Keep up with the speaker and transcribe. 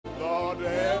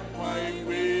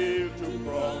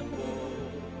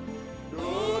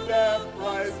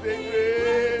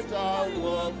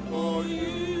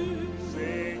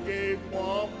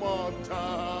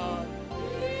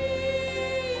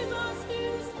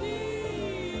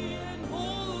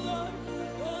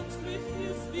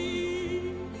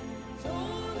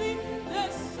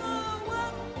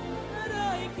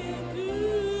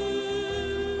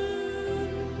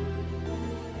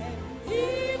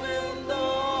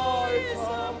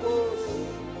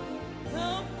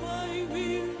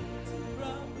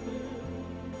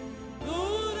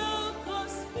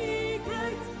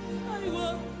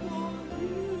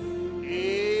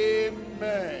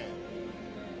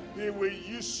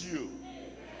use you.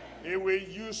 He will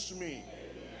use me.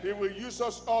 He will use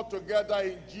us all together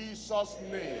in Jesus'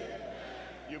 name.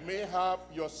 You may have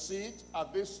your seat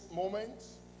at this moment.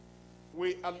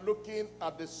 We are looking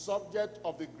at the subject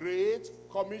of the Great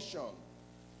Commission.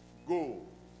 Go.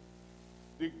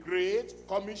 The Great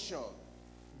Commission.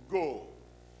 Go.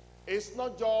 It's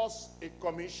not just a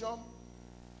commission.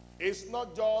 It's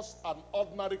not just an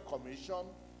ordinary commission,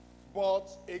 but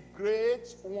a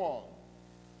great one.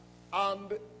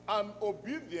 And an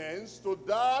obedience to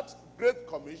that great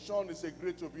commission is a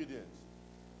great obedience.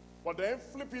 But then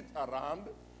flip it around.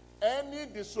 Any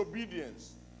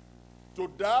disobedience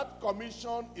to that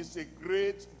commission is a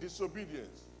great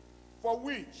disobedience, for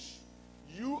which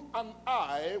you and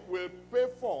I will pay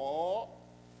for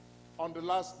on the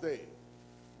last day.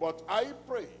 But I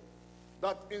pray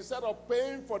that instead of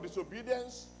paying for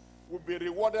disobedience, we'll be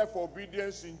rewarded for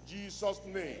obedience in Jesus'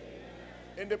 name.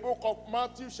 In the book of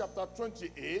Matthew chapter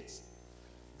 28,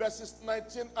 verses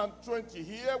 19 and 20,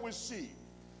 here we see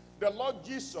the Lord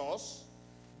Jesus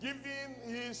giving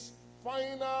his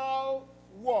final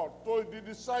word to the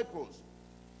disciples,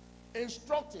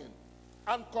 instructing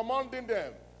and commanding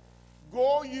them,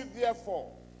 go ye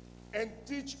therefore and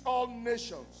teach all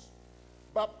nations,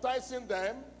 baptizing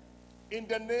them in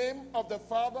the name of the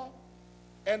Father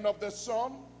and of the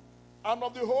Son and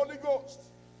of the Holy Ghost,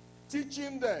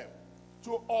 teaching them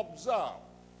to observe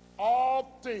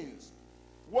all things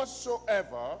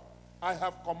whatsoever I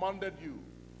have commanded you.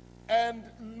 And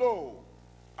lo,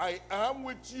 I am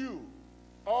with you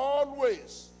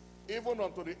always, even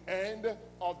unto the end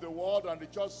of the world. And the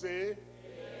church say,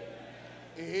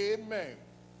 Amen. Amen.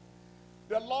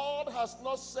 The Lord has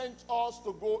not sent us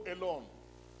to go alone.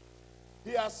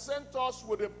 He has sent us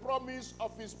with the promise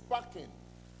of his backing.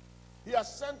 He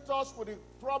has sent us with the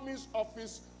promise of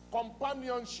his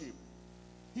companionship.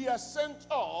 He has sent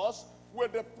us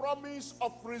with the promise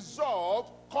of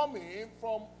result coming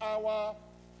from our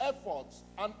efforts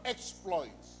and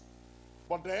exploits.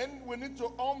 But then we need to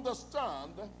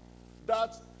understand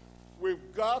that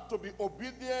we've got to be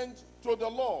obedient to the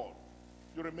Lord.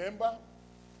 You remember?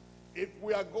 If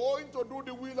we are going to do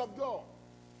the will of God,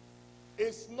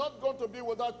 it's not going to be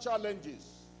without challenges.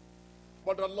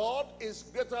 But the Lord is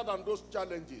greater than those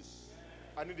challenges.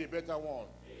 I need a better one.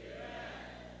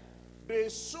 The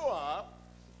sower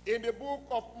in the book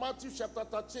of Matthew chapter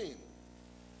 13,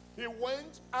 he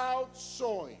went out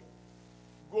sowing.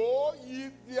 Go ye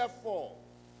therefore.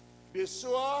 The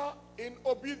sower in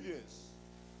obedience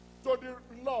to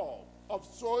the law of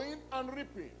sowing and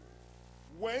reaping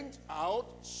went out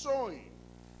sowing.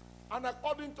 And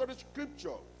according to the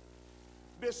scripture,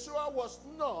 the sower was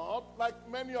not like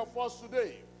many of us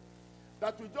today,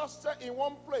 that we just stay in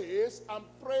one place and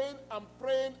praying and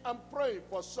praying and praying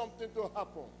for something to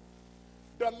happen.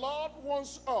 The Lord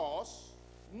wants us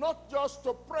not just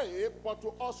to pray, but to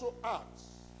also act.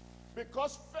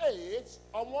 Because faith,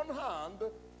 on one hand,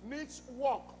 needs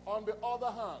work on the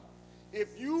other hand.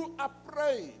 If you are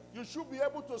praying, you should be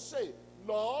able to say,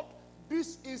 Lord,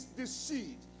 this is the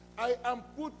seed I am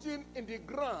putting in the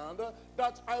ground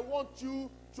that I want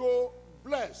you to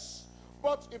bless.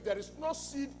 But if there is no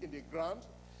seed in the ground,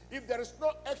 if there is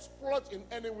no exploit in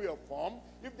any way or form,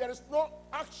 if there is no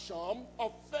action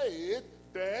of faith,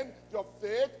 then your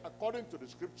faith, according to the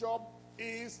scripture,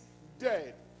 is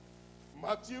dead.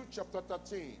 Matthew chapter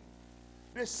 13.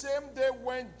 The same day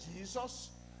went Jesus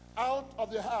out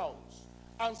of the house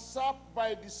and sat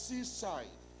by the seaside,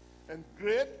 and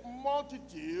great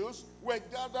multitudes were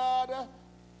gathered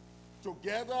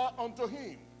together unto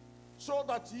him, so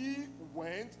that he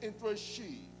went into a ship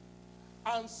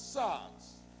and sat,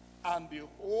 and the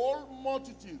whole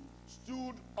multitude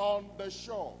stood on the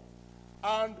shore.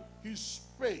 And he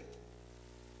spake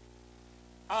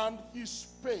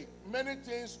many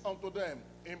things unto them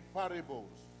in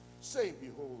parables, saying,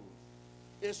 behold,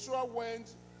 a sower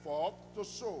went forth to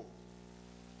sow.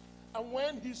 And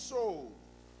when he sowed,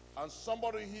 and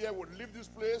somebody here would leave this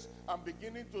place and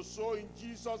beginning to sow in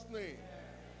Jesus' name.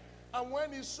 And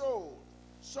when he sowed,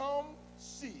 some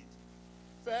seed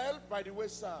fell by the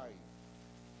wayside,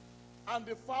 and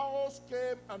the fowls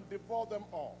came and devoured them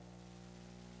all.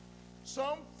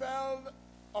 Some fell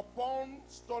upon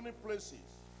stony places,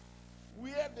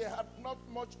 where they had not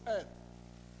much earth,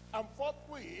 and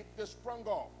forthwith they sprung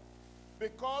up,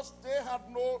 because they had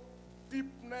no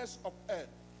deepness of earth.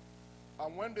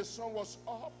 And when the sun was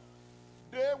up,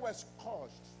 they were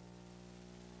scorched.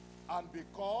 And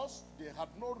because they had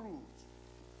no root,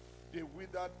 they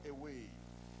withered away.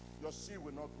 Your seed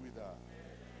will not wither.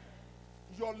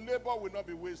 Your labor will not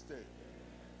be wasted.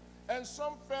 And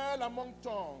some fell among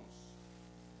thorns,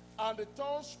 and the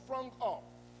thorns sprung up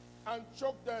and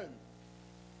choked them.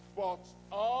 But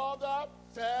other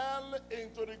fell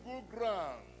into the good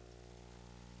ground.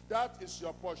 That is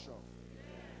your portion.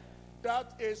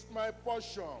 That is my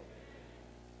portion.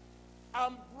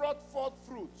 And brought forth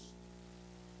fruits,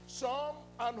 some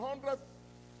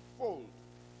 100-fold,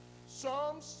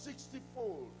 some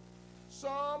 60-fold,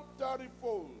 some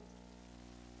 30-fold.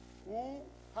 Who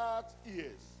hath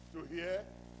ears to hear,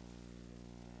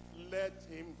 let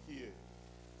him hear.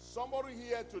 Somebody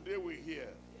here today will hear.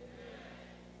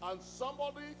 And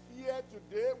somebody here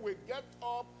today will get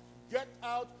up, get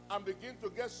out, and begin to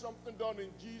get something done in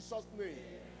Jesus' name.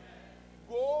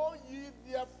 Go ye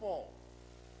therefore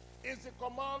is the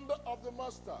command of the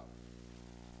master.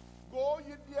 Go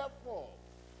ye therefore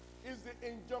is the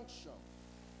injunction.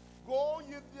 Go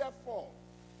ye therefore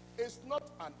is not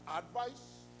an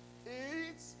advice.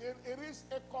 It is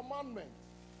a commandment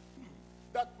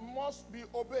that must be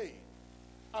obeyed.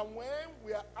 And when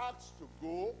we are asked to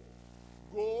go,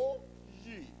 go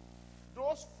ye.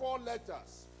 Those 4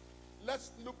 letters,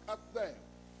 let's look at them.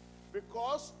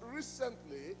 Because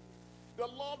recently, the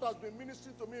Lord has been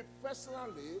ministering to me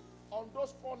personally on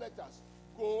those 4 letters.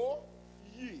 Go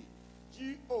ye.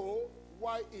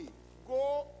 G-O-Y-E.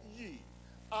 Go ye.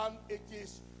 And it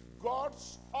is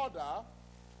God's order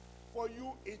for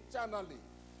you eternally.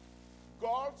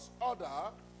 God's order,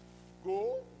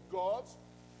 go, God's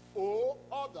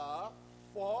order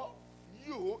for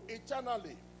you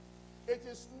eternally. It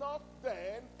is not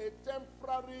then a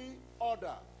temporary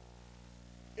order.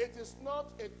 It is not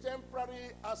a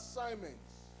temporary assignment.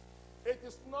 It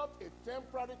is not a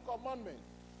temporary commandment,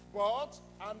 but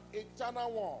an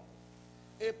eternal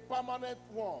one, a permanent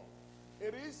one.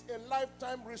 It is a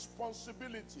lifetime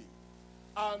responsibility.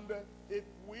 And if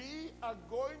we are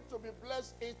going to be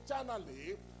blessed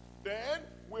eternally, then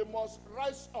we must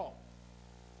rise up.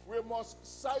 We must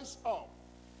size up.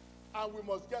 And we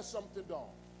must get something done.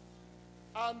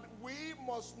 And we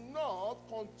must not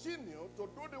continue to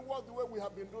do the work the way we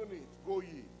have been doing it. Go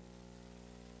ye.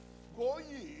 Go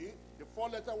ye, the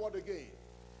 4-letter word again,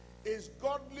 is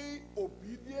godly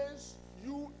obedience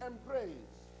you embrace.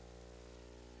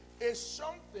 It's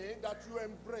something that you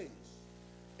embrace.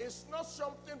 It's not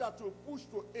something that you push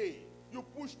to A, you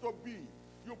push to B,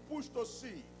 you push to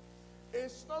C.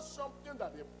 It's not something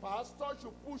that the pastor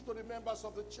should push to the members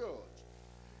of the church.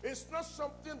 It's not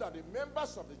something that the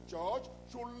members of the church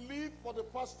should leave for the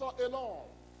pastor alone.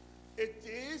 It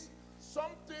is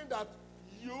something that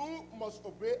you must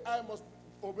obey, I must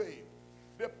obey.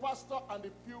 The pastor and the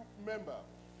pew member,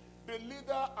 the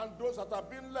leader and those that are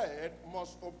being led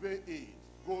must obey it.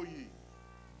 Go ye.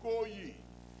 Go ye.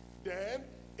 Then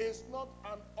it's not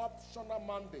an optional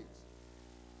mandate.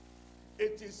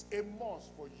 It is a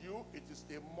must for you. It is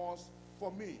a must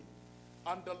for me.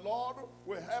 And the Lord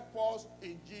will help us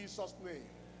in Jesus' name.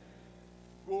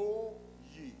 Go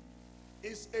ye.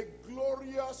 It's a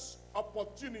glorious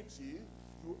opportunity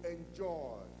to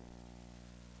enjoy.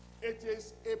 It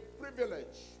is a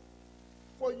privilege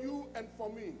for you and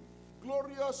for me.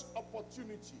 Glorious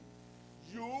opportunity.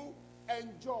 You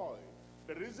enjoy.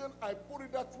 The reason I put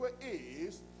it that way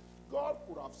is God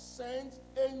could have sent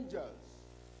angels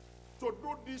to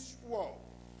do this work,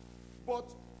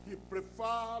 but he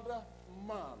preferred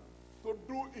man to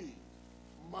do it.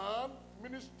 Man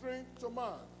ministering to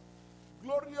man.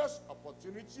 Glorious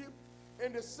opportunity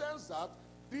in the sense that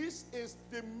this is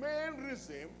the main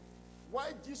reason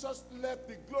why Jesus left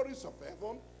the glories of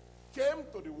heaven, came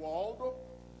to the world,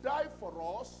 died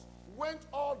for us, went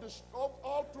all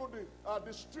through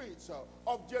the streets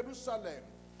of Jerusalem,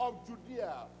 of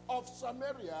Judea, of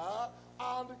Samaria,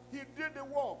 and he did the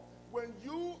work. When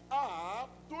you are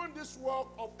doing this work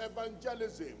of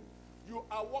evangelism, you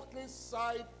are walking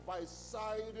side by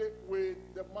side with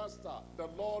the Master, the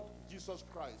Lord Jesus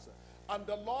Christ. And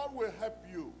the Lord will help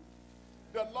you.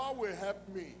 The Lord will help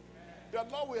me. The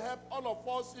Lord will help all of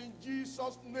us in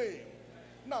Jesus' name.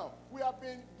 Now, we have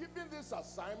been given this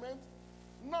assignment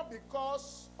not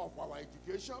because of our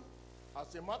education.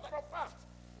 As a matter of fact,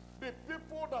 the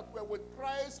people that were with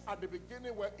Christ at the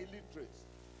beginning were illiterate.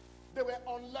 They were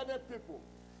unlearned people.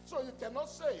 So you cannot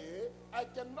say, I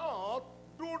cannot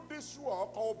do this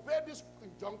work or obey this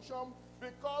injunction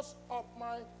because of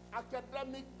my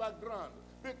academic background,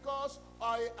 because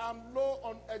I am low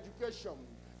on education.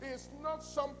 It's not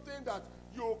something that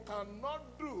you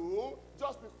cannot do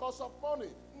just because of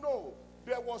money. No,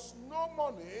 there was no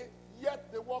money,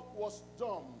 yet the work was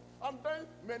done. And then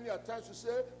many a times you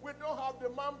say, we don't have the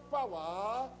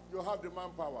manpower. You have the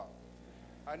manpower.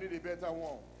 I need a better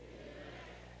one.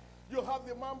 You have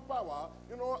the manpower.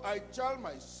 You know, I tell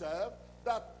myself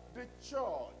that the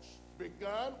church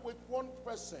began with one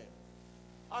person.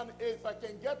 And if I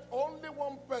can get only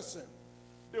one person,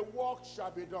 the work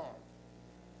shall be done.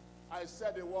 I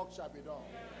said the work shall be done.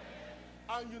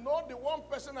 And you know the one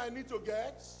person I need to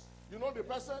get? You know the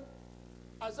person?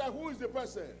 I said, who is the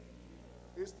person?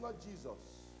 It's not Jesus.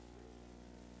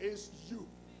 It's you.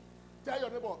 Tell your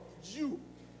neighbor, you.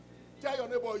 Tell your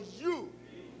neighbor, you.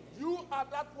 You are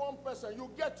that one person. You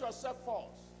get yourself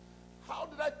first. How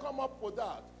did I come up with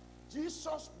that?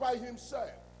 Jesus by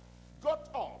himself got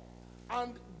up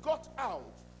and got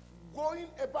out, going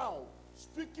about,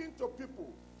 speaking to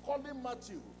people, calling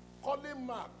Matthew, calling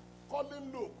Mark,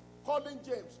 calling Luke, calling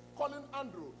James, calling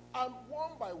Andrew, and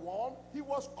one by one, he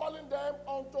was calling them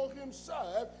unto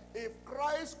himself. If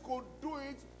Christ could do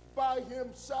it by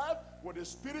himself, with the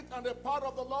Spirit and the power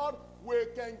of the Lord, we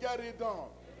can get it done.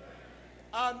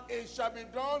 And it shall be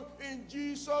done in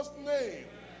Jesus' name.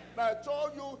 Now I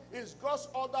told you, it's God's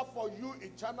order for you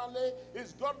eternally.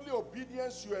 It's godly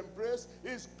obedience you embrace.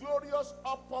 It's glorious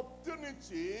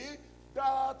opportunity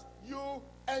that you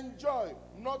enjoy.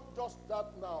 Not just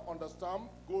that now, understand?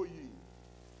 Go ye.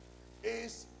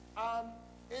 It's an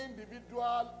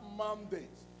individual mandate.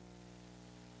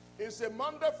 It's a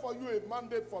mandate for you, a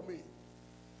mandate for me.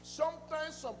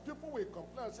 Sometimes some people will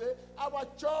complain and say, our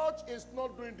church is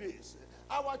not doing this.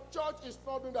 Our church is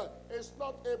not doing that. It's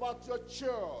not about your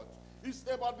church. It's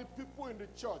about the people in the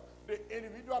church, the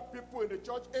individual people in the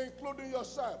church, including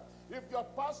yourself. If your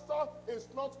pastor is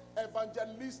not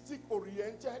evangelistic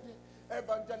oriented,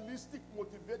 evangelistic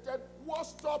motivated, what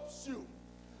stops you?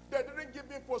 They didn't give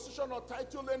you position or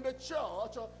title in the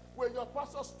church. Will your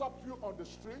pastor stop you on the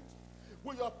street?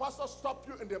 Will your pastor stop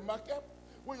you in the market?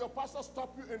 Will your pastor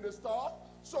stop you in the store?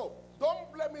 So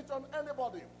don't blame it on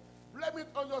anybody. Blame it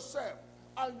on yourself.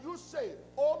 And you say,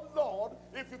 oh Lord,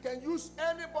 if you can use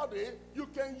anybody, you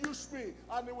can use me.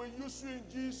 And he will use you in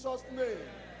Jesus' name.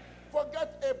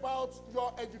 Forget about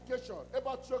your education,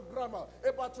 about your grammar,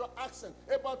 about your accent,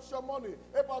 about your money,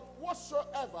 about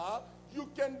whatsoever. You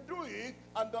can do it,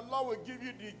 and the Lord will give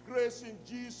you the grace in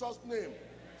Jesus' name.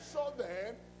 So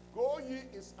then, go ye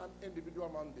is an individual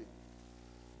mandate.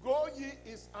 Go ye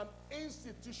is an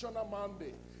institutional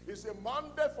mandate. It's a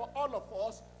mandate for all of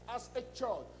us as a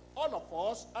church, all of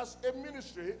us as a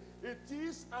ministry. It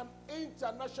is an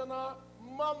international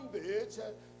mandate.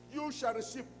 You shall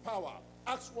receive power.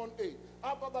 Acts 1:8.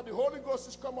 After that, the Holy Ghost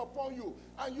is come upon you,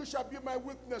 and you shall be my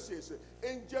witnesses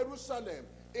in Jerusalem,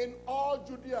 in all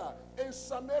Judea, in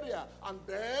Samaria, and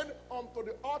then unto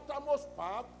the uttermost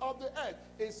part of the earth.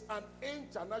 It's an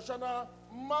international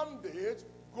mandate.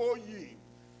 Go ye.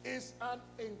 It's an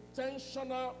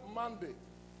intentional mandate.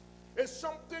 It's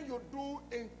something you do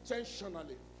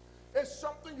intentionally. It's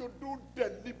something you do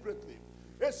deliberately.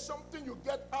 It's something you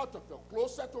get out of your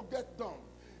closet to get done.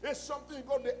 It's something you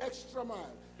go the extra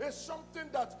mile. It's something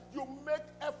that you make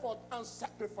effort and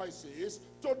sacrifices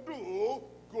to do.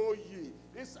 Go ye.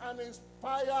 It's an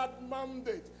inspired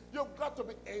mandate. You've got to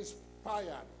be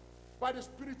inspired by the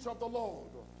Spirit of the Lord,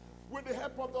 with the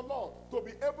help of the Lord, to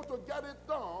be able to get it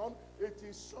done. It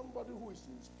is somebody who is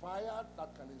inspired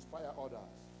that can inspire others.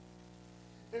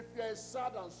 If you're a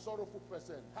sad and sorrowful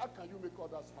person, how can you make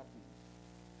others happy?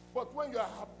 But when you're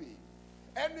happy,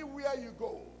 anywhere you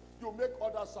go, you make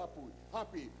others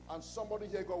happy, and somebody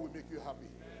here, God, will make you happy.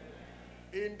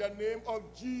 In the name of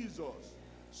Jesus.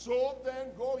 So then,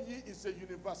 go ye is a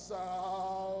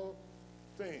universal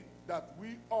thing that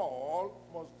we all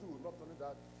must do. Not only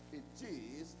that, it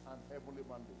is an heavenly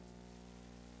mandate.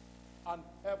 An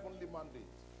heavenly mandate.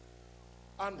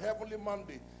 An heavenly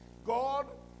mandate. God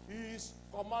is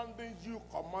commanding you,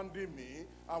 commanding me,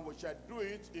 and we shall do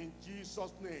it in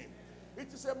Jesus' name.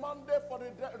 It is a mandate for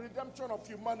the redemption of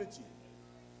humanity,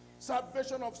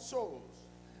 salvation of souls,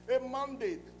 a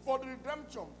mandate for the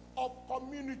redemption of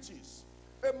communities,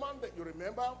 a mandate. You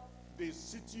remember the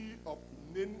city of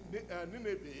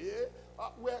Nineveh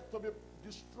were to be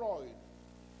destroyed,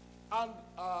 and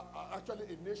actually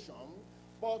a nation,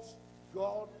 but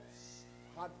God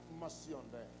had mercy on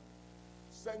them,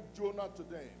 sent Jonah to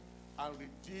them, and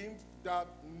redeemed that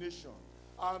nation.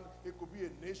 And it could be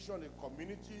a nation, a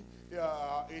community,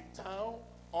 a town,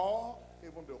 or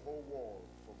even the whole world.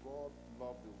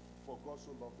 For God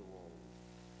so loved the world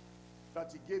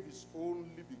that he gave his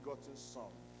only begotten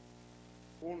Son.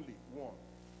 Only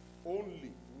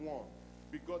one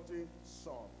begotten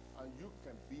Son. And you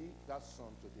can be that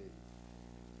son today.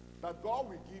 That God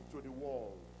will give to the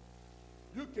world.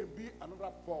 You can be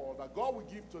another Paul that God will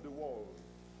give to the world.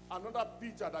 Another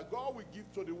Peter that God will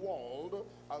give to the world,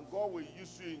 and God will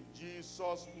use you in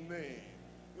Jesus' name.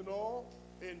 You know,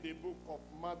 In the book of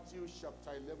Matthew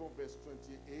chapter 11 verse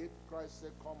 28, Christ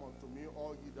said, "Come unto me,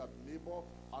 all ye that labor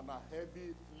and are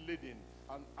heavy laden,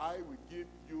 and I will give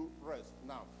you rest."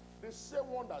 Now, the same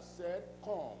one that said,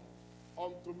 "Come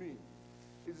unto me,"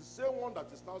 is the same one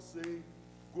that is now saying,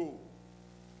 "Go."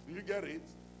 Do you get it?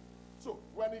 So,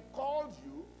 when he called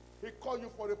you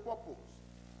for a purpose.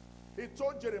 He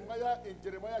told Jeremiah in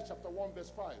Jeremiah chapter 1 verse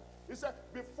 5, he said,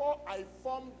 "Before I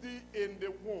formed thee in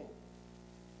the womb,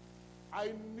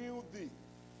 I knew thee.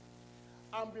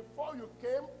 And before you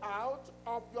came out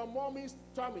of your mommy's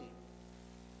tummy,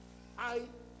 I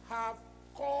have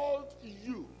called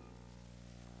you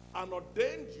and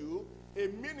ordained you a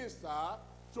minister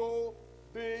to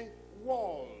the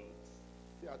world."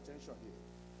 Pay attention here.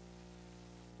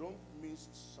 Don't miss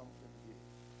something here.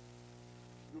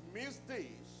 You miss this,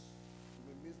 you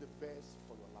will miss the best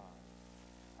for your life.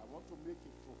 I want to make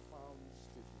a profound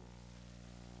statement.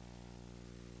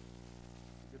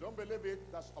 If you don't believe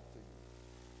it, that's up to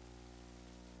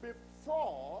you.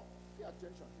 Before, pay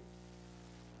attention here.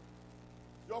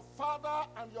 Your father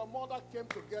and your mother came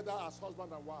together as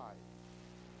husband and wife.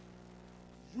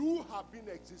 You have been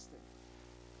existing.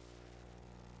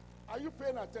 Are you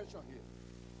paying attention here?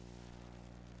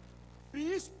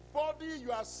 This body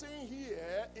you are seeing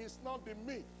here is not the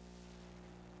me.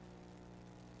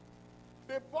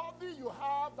 The body you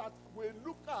have that we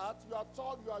look at, you are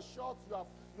tall, you are short, you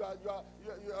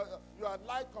are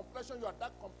light complexion, you are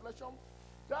dark complexion.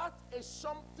 That is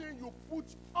something you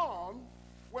put on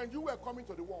when you were coming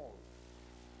to the world.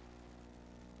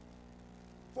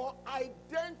 For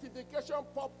identification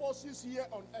purposes here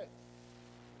on earth.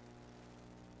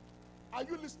 Are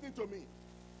you listening to me?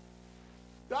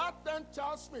 That then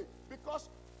tells me, because,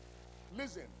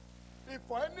 listen, if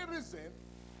for any reason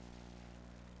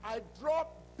I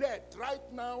drop dead right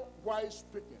now while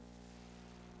speaking,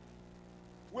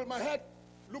 will my head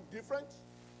look different?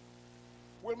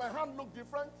 Will my hand look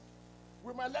different?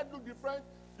 Will my leg look different?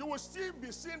 You will still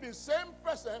be seeing the same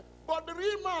person, but the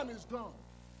real man is gone.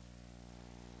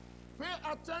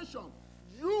 Pay attention.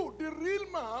 You, the real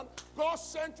man, God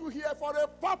sent you here for a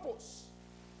purpose.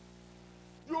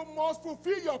 You must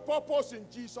fulfill your purpose in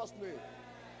Jesus' name.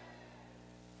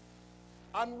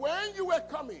 And when you were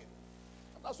coming,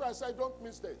 that's why I said don't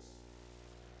miss this.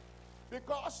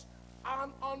 Because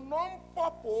an unknown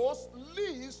purpose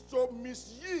leads to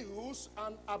misuse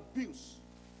and abuse.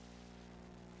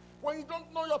 When you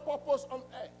don't know your purpose on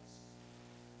earth,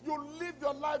 you live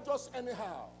your life just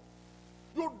anyhow.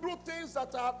 You do things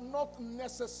that are not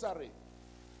necessary.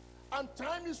 And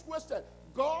time is wasted.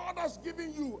 God has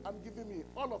given you and given me,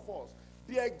 all of us,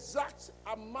 the exact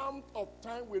amount of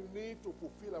time we need to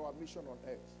fulfill our mission on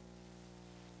earth.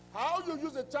 How you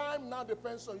use the time now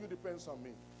depends on you, depends on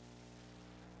me.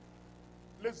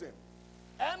 Listen,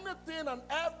 anything and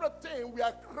everything we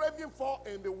are craving for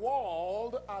in the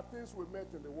world are things we met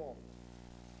in the world.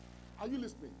 Are you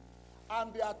listening?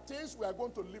 And there are things we are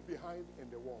going to leave behind in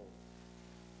the world.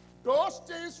 Those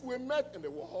things we met in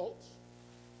the world,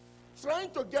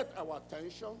 trying to get our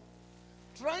attention,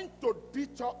 trying to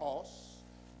deter us,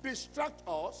 distract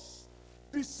us,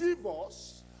 deceive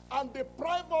us, and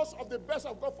deprive us of the best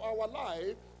of God for our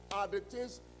life, are the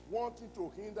things wanting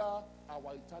to hinder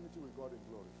our eternity with God in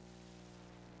glory.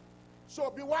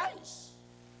 So be wise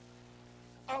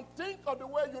and think of the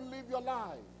way you live your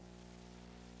life.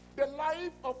 The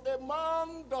life of a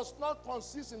man does not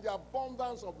consist in the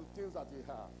abundance of the things that he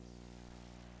has.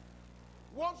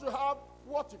 Once you have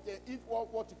what you can eat,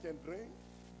 what you can drink,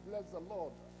 bless the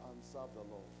Lord and serve the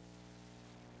Lord.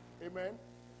 Amen.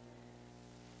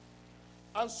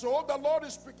 And so the Lord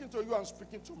is speaking to you and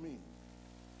speaking to me,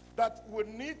 that we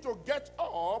need to get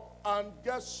up and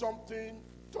get something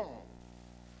done.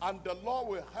 And the Lord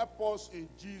will help us in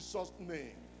Jesus'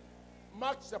 name.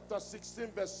 Mark chapter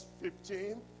 16 verse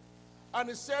 15. And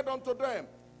he said unto them,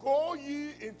 "Go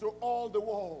ye into all the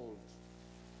world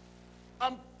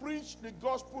and preach the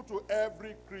gospel to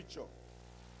every creature."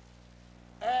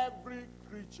 Every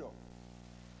creature.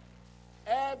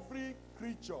 Every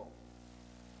creature.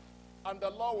 And the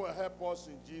Lord will help us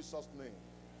in Jesus' name.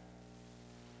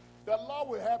 The Lord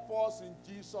will help us in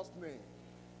Jesus' name.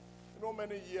 You know,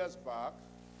 many years back,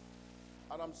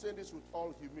 and I'm saying this with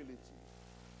all humility,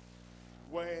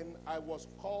 when I was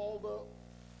called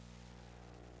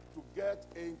to get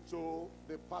into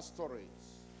the pastorate,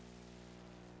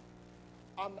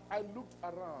 and I looked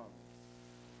around,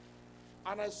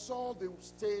 and I saw the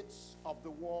state of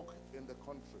the work in the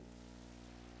country,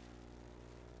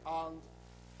 and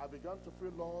I began to pray,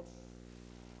 Lord,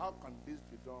 how can this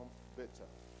be done better?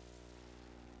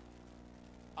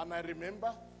 And I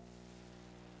remember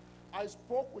I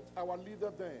spoke with our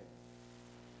leader then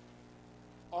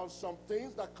on some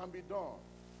things that can be done.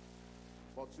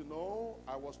 But you know,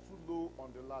 I was too low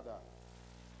on the ladder.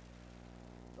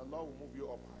 The Lord will move you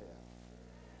up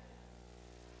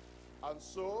higher. And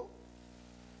so,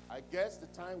 I guess the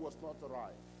time was not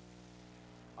right.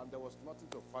 And there was nothing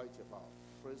to fight about.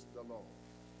 Praise the Lord.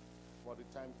 But the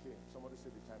time came. Somebody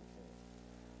said the time came.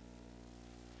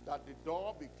 That the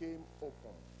door became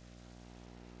open.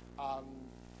 And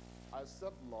I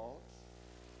said, Lord,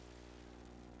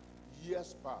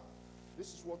 years back,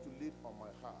 this is what you laid on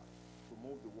my heart to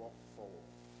move the work forward.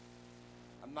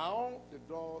 And now the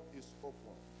door is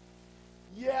open.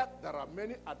 Yet there are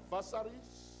many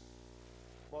adversaries,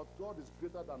 but God is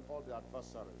greater than all the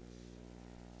adversaries.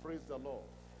 Praise the Lord.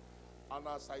 And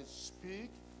as I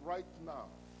speak right now,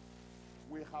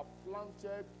 we have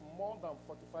planted more than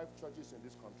 45 churches in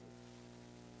this country.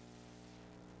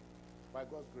 By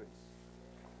God's grace.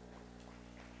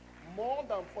 More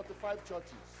than 45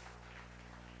 churches.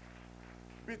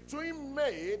 Between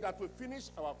May that we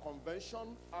finished our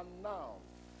convention and now,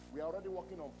 we are already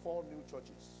working on 4 new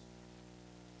churches.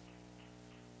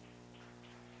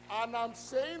 And I'm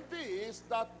saying this,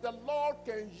 that the Lord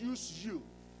can use you.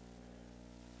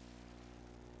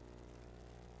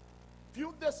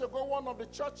 Few days ago, one of the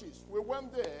churches, we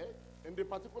went there in the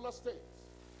particular state.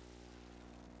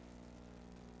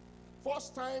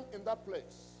 First time in that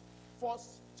place.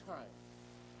 First time.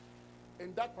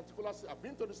 In that particular city. I've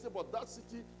been to the state, but that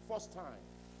city, first time.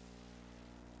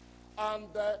 And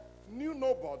knew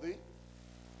nobody.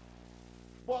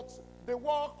 But the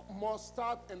work must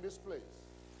start in this place.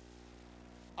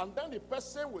 And then the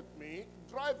person with me,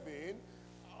 driving,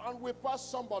 and we passed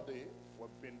somebody.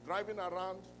 We've been driving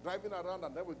around,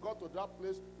 and then we got to that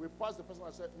place. We passed the person.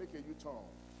 I said, make a U-turn.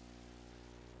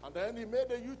 And then he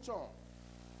made a U-turn.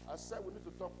 I said, we need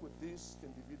to talk with this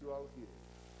individual here.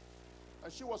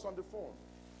 And she was on the phone.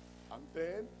 And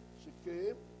then she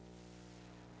came.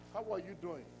 How are you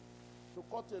doing? To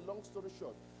cut a long story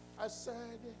short, I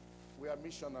said, we are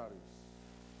missionaries.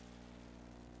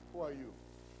 Who are you?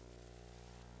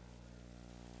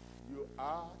 You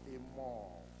are a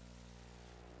mom.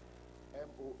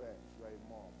 M-O-N. You are a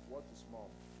mom. What is mom?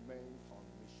 Men on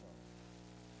mission.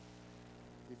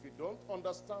 If you don't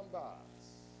understand that,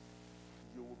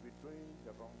 you will be doing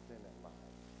the wrong thing in life.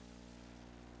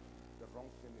 The wrong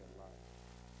thing in life.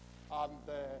 And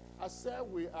I said,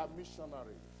 we are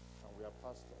missionaries and we are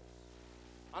pastors.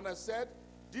 And I said,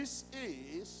 this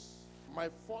is my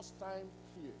first time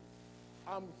here.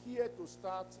 I'm here to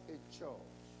start a church.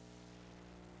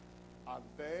 And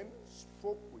then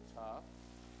spoke with her.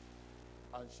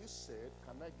 And she said,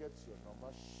 can I get your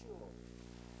number? Sure.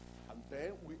 And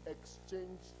then we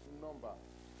exchanged number.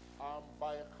 And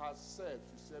by herself,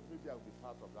 she said, maybe I'll be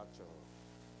part of that church.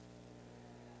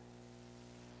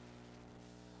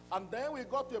 And then we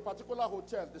got to a particular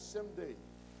hotel the same day,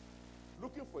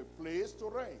 looking for a place to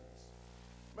rent.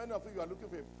 Many of you are looking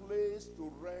for a place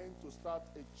to rent to start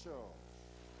a church.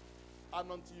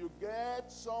 And until you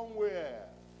get somewhere,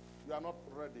 you are not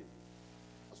ready.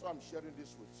 That's why I'm sharing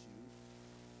this with you.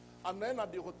 And then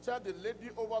at the hotel, the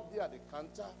lady over there at the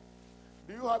counter,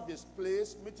 do you have this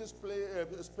place, meeting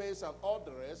space and all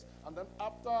the rest? And then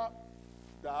after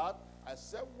that, I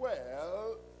said,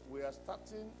 well, we are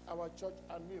starting our church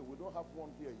anew. We don't have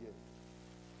one here yet.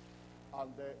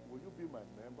 And will you be my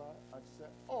member? And she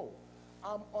said, oh,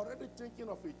 I'm already thinking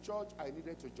of a church I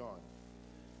needed to join.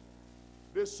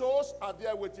 The souls are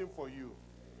there waiting for you.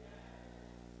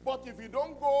 But if you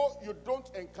don't go, you don't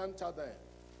encounter them.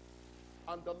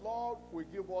 And the Lord will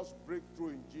give us breakthrough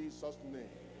in Jesus' name.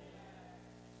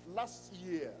 Last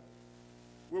year,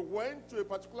 we went to a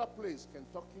particular place,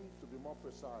 Kentucky, to be more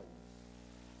precise.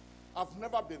 I've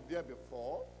never been there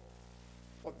before.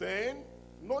 But then,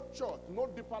 no church, no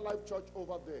Deeper Life church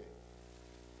over there.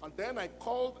 And then I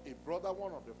called a brother,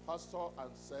 one of the pastors, and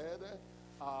said,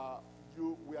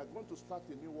 we are going to start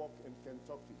a new work in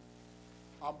Kentucky.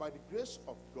 And by the grace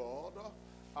of God,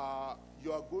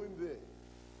 you are going there.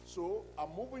 So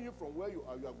I'm moving you from where you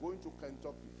are going to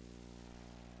Kentucky.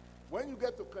 When you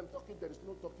get to Kentucky, there is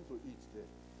no turkey to eat there.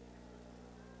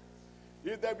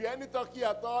 If there be any turkey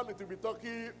at all, it will be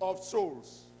turkey of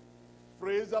souls.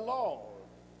 Praise the Lord.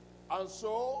 And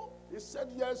so he said,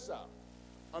 yes, sir.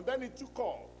 And then he took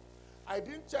off. I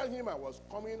didn't tell him I was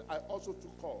coming. I also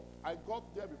took off. I got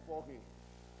there before him.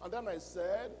 And then I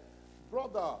said,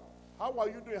 brother, how are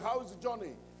you doing? How is the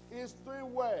journey? He's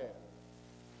doing well.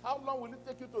 How long will it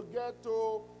take you to get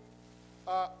to,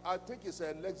 I think it's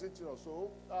Lexington or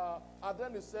so. And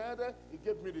then he said, he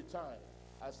gave me the time.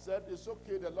 I said, it's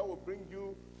okay, the Lord will bring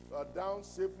you down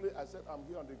safely. I said, I'm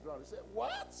here on the ground. He said,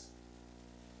 what?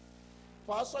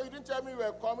 Pastor, you didn't tell me you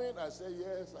were coming? I said,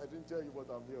 yes, I didn't tell you,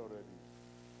 but I'm here already.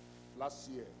 Last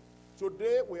year.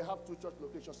 Today, we have 2 church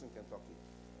locations in Kentucky.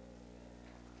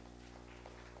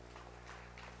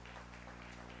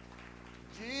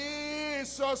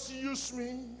 Jesus, use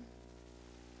me.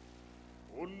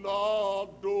 Oh, Lord,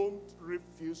 don't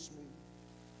refuse me.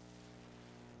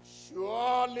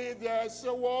 Surely there's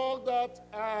a work that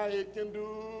I can do.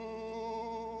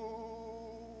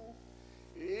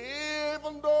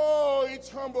 Even though it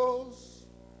humbles,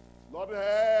 Lord,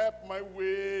 help my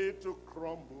way to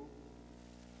crumble.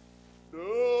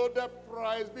 Though the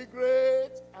price be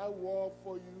great, I walk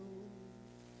for you.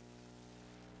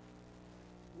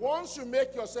 Once you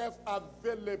make yourself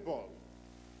available,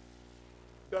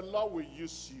 the Lord will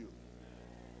use you.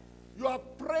 You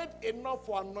have prayed enough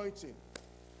for anointing.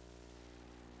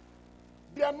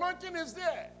 The anointing is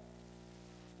there,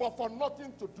 but for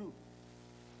nothing to do.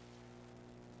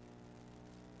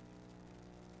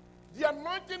 The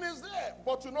anointing is there,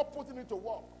 but you're not putting it to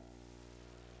work.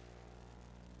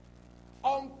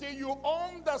 Until you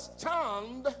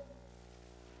understand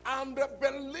and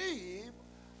believe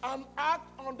and act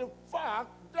on the fact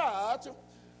that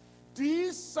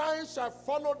these signs shall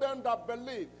follow them that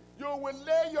believe. You will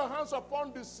lay your hands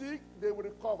upon the sick, they will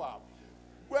recover.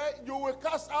 Where you will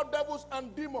cast out devils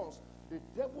and demons. The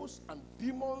devils and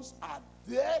demons are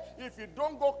there. If you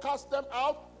don't go cast them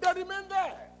out, they remain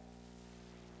there.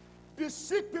 The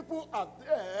sick people are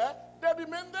there, they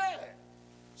remain there.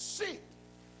 Sick.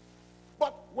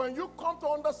 But when you come to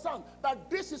understand that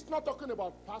this is not talking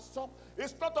about pastor,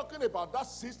 it's not talking about that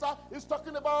sister, it's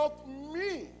talking about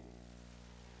me.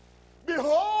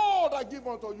 Behold, I give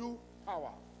unto you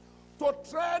power to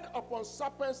tread upon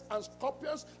serpents and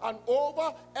scorpions and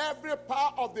over every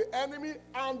power of the enemy,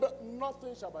 and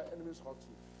nothing shall by enemies hurt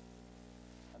you.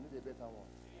 I need a better one.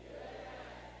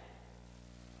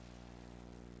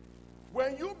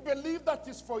 When you believe that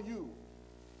is for you,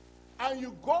 and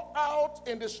you go out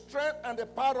in the strength and the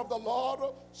power of the Lord,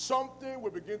 something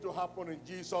will begin to happen in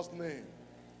Jesus' name.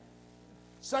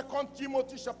 2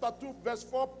 Timothy chapter 2, verse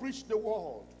 4, preach the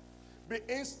word. Be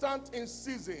instant in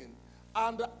season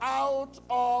and out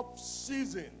of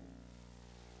season.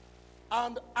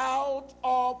 And out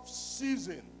of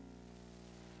season.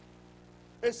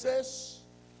 It says,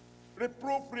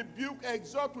 reproof, rebuke,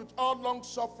 exhort with all long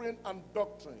suffering and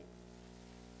doctrine.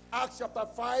 Acts chapter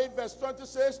 5, verse 20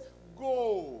 says,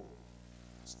 go,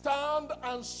 stand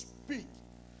and speak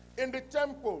in the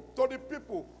temple to the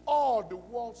people all the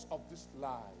words of this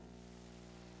life.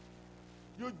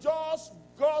 You just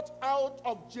got out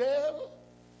of jail.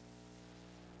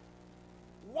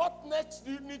 What next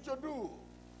do you need to do?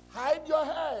 Hide your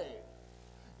head.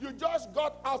 You just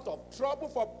got out of trouble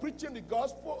for preaching the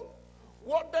gospel.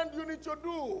 What then do you need to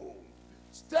do?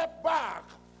 Step back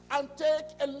and take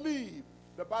a leave.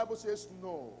 The Bible says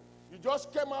no. You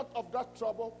just came out of that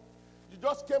trouble. You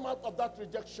just came out of that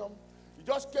rejection. You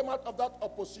just came out of that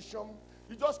opposition.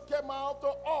 You just came out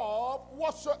of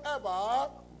whatsoever.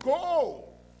 Go.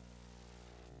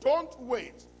 Don't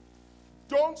wait.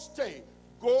 Don't stay.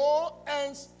 Go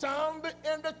and stand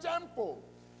in the temple,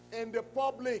 in the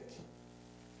public,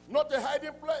 not a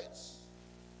hiding place.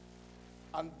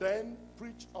 And then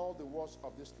preach all the words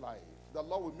of this life. The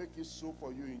Lord will make it so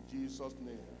for you in Jesus'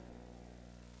 name.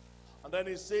 And then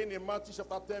he's saying in Matthew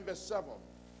chapter 10, verse 7,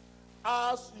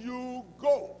 as you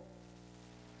go,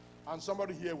 and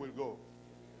somebody here will go,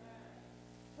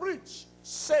 preach,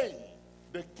 saying,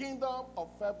 the kingdom of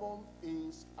heaven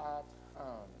is at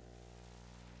hand.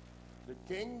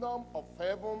 The kingdom of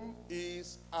heaven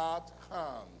is at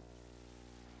hand.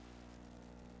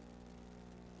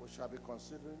 We shall be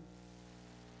considering.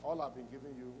 All I've been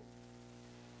giving you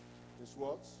is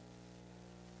what?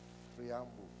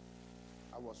 Preamble.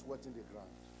 I was wetting the ground.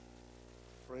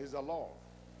 Praise the Lord.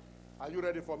 Are you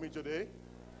ready for me today?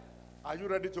 Are you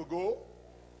ready to go?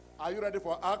 Are you ready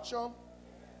for action?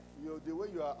 The way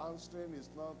you are answering is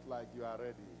not like you are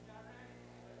ready.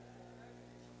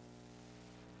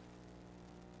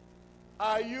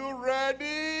 Are you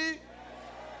ready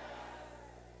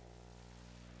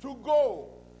to go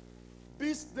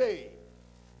this day,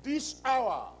 this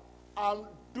hour, and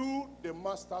do the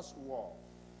master's work?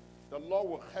 The Lord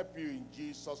will help you in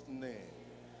Jesus' name.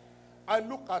 I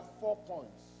look at 4 points.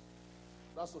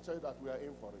 That's to tell you that we are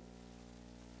in for it.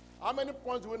 How many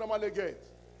points do we normally get?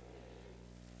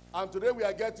 And today we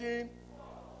are getting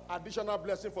additional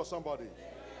blessing for somebody.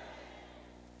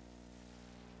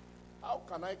 How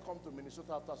can I come to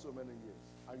Minnesota after so many years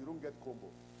and you don't get combo?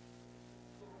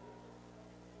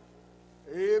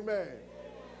 Amen.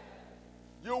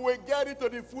 You will get it to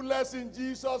the fullest in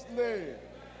Jesus' name.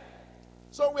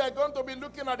 So we are going to be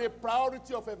looking at the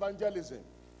priority of evangelism,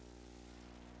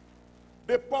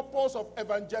 the purpose of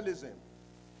evangelism,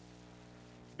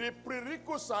 the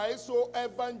prerequisites for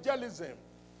evangelism,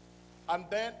 and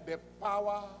then the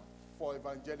power for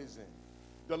evangelism.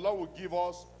 The Lord will give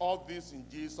us all this in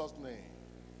Jesus' name.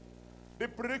 The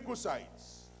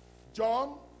prerequisites.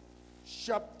 John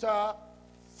chapter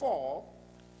 4,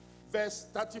 verse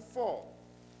 34.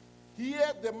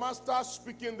 Hear the master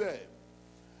speaking there.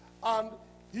 And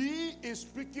he is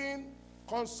speaking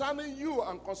concerning you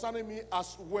and concerning me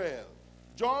as well.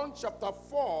 John chapter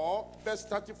 4, verse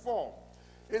 34.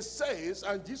 It says,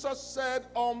 and Jesus said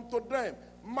unto them,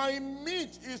 my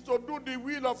meat is to do the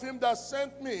will of him that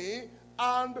sent me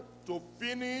and to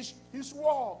finish his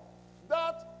work.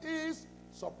 That is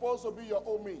supposed to be your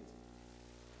own meat,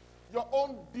 your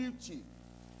own duty,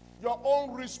 your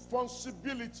own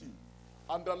responsibility.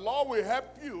 And the Lord will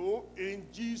help you in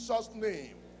Jesus'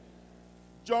 name.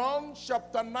 John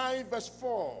chapter 9, verse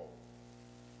 4.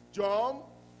 John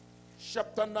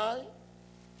chapter 9,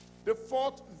 the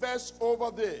 4th verse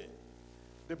over there.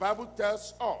 The Bible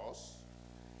tells us,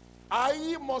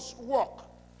 I must walk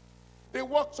the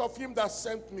works of him that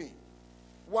sent me,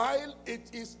 while it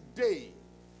is day.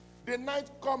 The night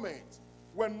cometh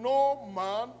when no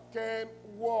man can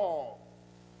walk.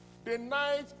 The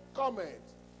night cometh.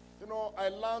 You know, I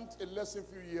learned a lesson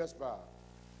a few years back.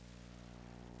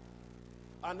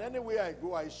 And anywhere I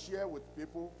go, I share with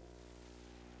people.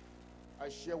 I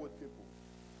share with people.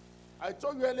 I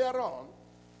told you earlier on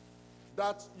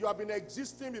that you have been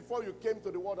existing before you came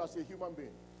to the world as a human being.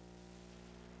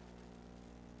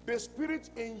 The spirit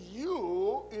in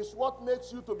you is what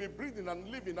makes you to be breathing and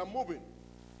living and moving.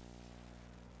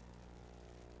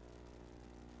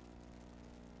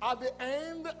 At the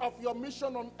end of your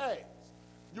mission on earth,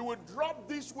 you will drop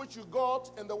this which you got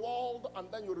in the world, and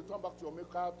then you return back to your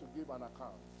maker to give an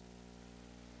account.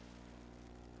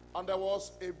 And there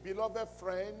was a beloved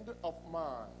friend of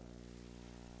mine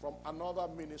from another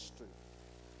ministry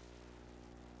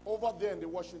over there in the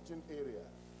Washington area.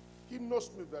 He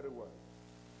knows me very well.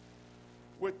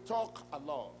 We talk a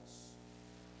lot.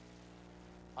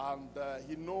 And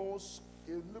he knows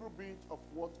a little bit of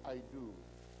what I do.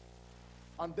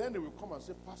 And then he will come and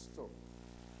say, Pastor,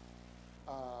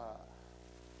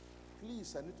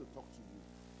 please, I need to talk to you.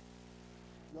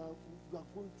 You are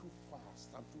going too fast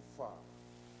and too far.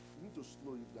 You need to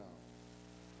slow it down.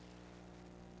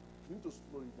 You need to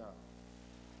slow it down.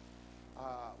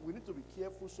 We need to be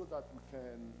careful so that we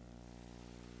can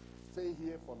stay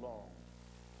here for long.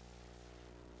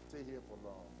 Stay here for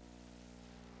long.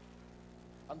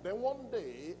 And then one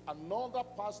day, another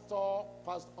pastor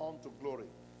passed on to glory.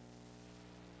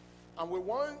 And we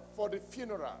went for the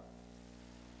funeral.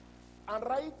 And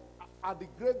right at the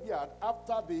graveyard,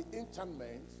 after the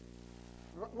enchantment,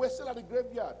 we're still at the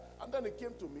graveyard. And then he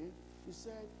came to me. He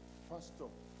said, Pastor,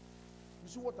 you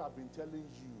see what I've been telling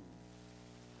you?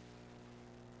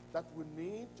 That we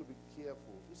need to be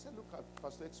careful. He said, look at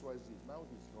Pastor XYZ. Now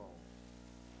he's gone.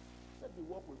 He said, the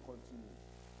work will continue.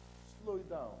 Slow it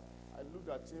down. I looked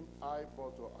at him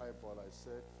eyeball to eyeball. I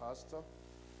said, Pastor,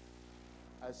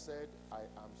 I said, I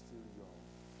am still young.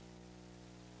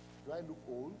 Do I look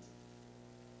old?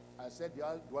 I said, do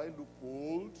I look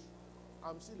old?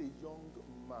 I'm still a young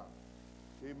man.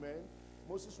 Amen.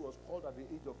 Moses was called at the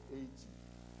age of 80.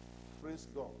 Praise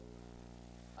God.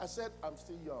 I said, I'm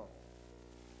still young.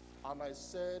 And I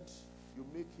said, you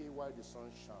make hay while the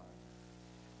sun shines.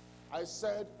 I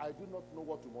said, I do not know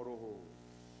what tomorrow holds.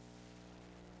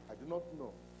 I do not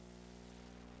know.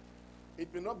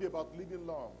 It may not be about living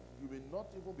long. You will not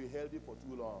even be healthy for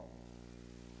too long.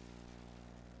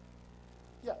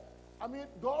 Yeah, I mean,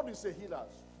 God is a healer.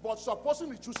 But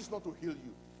supposing he chooses not to heal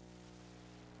you.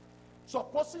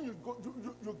 Supposing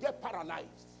you get paralyzed.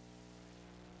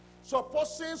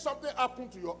 Supposing something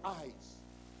happened to your eyes.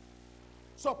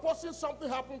 Supposing something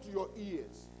happened to your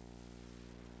ears.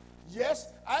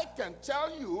 Yes, I can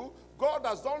tell you, God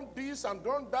has done this and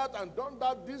done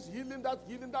that, this healing,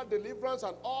 that deliverance,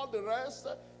 and all the rest.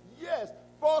 Yes,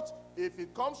 but if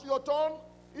it comes to your turn,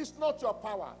 it's not your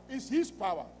power, it's his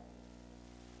power.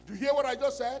 Do you hear what I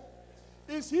just said?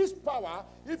 It's his power.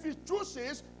 If he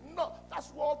chooses, no, that's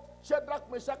what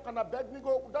Shadrach, Meshach, and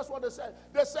Abednego, that's what they said.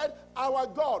 They said, our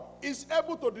God is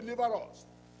able to deliver us.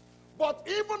 But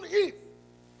even if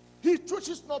he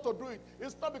chooses not to do it,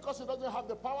 it's not because he doesn't have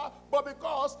the power, but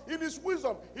because in his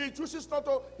wisdom, he chooses not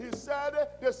to. They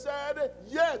said,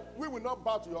 yet we will not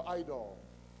bow to your idol.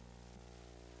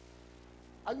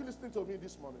 Are you listening to me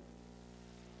this morning?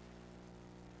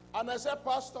 And I said,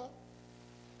 Pastor,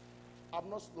 I'm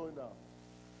not slowing down.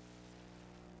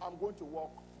 I'm going to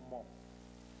walk more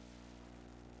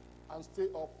and stay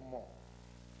up more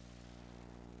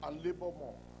and labor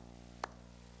more.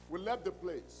 We left the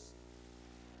place.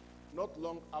 Not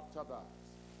long after that,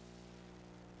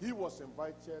 he was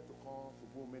invited to come to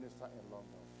go minister in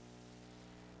London.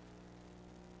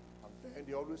 And then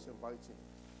they always invite him.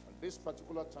 And this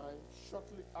particular time,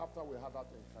 shortly after we had that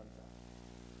encounter,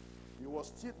 he was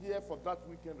still there for that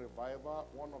weekend revival.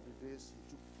 One of the days he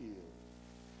took ill.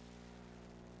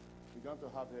 Began to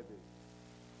have headache.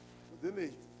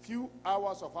 Within a few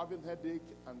hours of having headache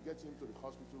and getting to the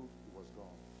hospital, he was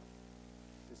gone.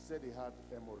 They said he had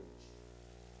hemorrhage,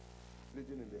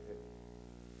 bleeding in the head.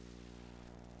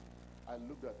 I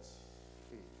looked at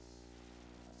it.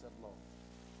 I said, Lord,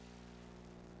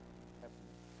 help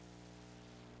me.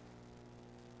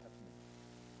 Help me.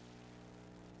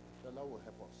 The Lord will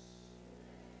help us.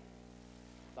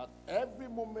 That every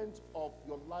moment of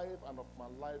your life and of my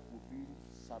life will be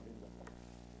serving the Lord.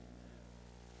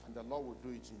 And the Lord will do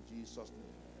it in Jesus'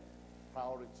 name.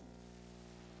 Priority.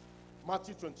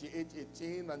 Matthew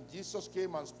 28:18, and Jesus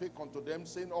came and spake unto them,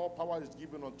 saying, all power is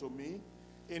given unto me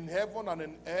in heaven and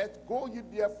in earth. Go ye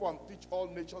therefore and teach all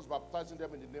nations, baptizing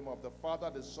them in the name of the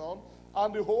Father, the Son,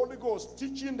 and the Holy Ghost,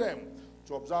 teaching them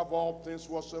to observe all things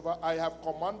whatsoever I have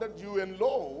commanded you. And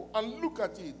lo, and look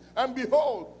at it, and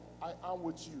behold, I am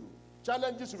with you.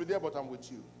 Challenges will be there, but I'm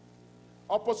with you.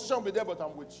 Opposition will be there, but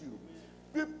I'm with you.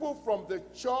 People from the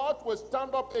church will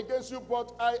stand up against you,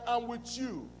 but I am with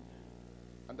you.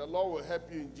 And the Lord will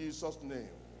help you in Jesus' name.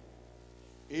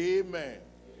 Amen.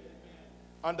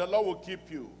 And the Lord will keep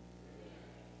you.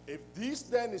 If this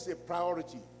then is a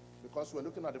priority, because we're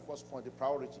looking at the first point, the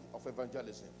priority of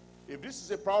evangelism. If this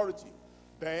is a priority,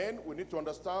 then we need to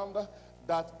understand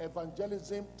that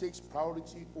evangelism takes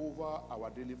priority over our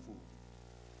daily food.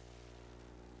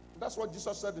 That's what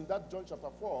Jesus said in that John chapter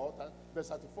 4, verse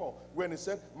 34, when he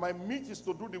said, my meat is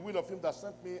to do the will of him that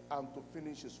sent me and to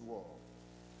finish his work.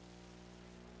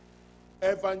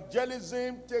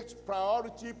 Evangelism takes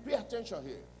priority, pay attention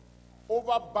here,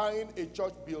 over buying a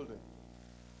church building.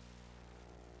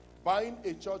 Buying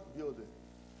a church building.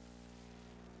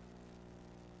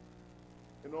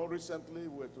 You know, recently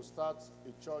we were to start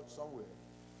a church somewhere.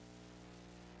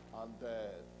 And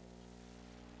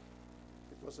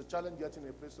it was a challenge getting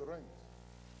a place to rent.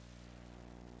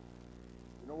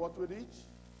 You know what we did?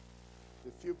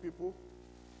 A few people,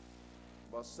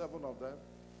 about 7 of them,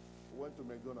 went to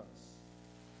McDonald's.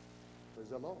 Praise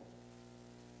the Lord.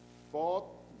 Bought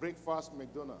breakfast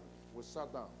McDonald's. We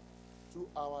sat down. 2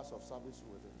 hours of service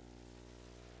with him.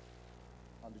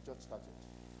 And the church started.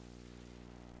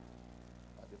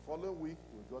 And the following week,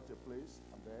 we got a place,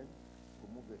 and then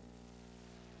we moved in.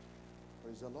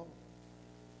 Praise the Lord.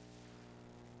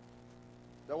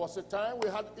 There was a time we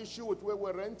had issue with where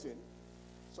we're renting.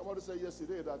 Somebody said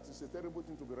yesterday that it's a terrible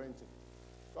thing to be renting.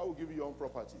 God will give you your own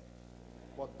property.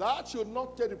 But that should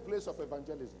not take the place of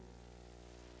evangelism.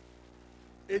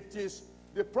 It is,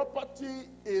 the property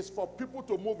is for people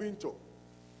to move into.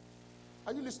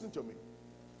 Are you listening to me?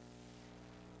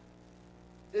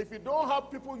 If you don't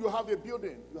have people, you have a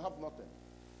building, you have nothing.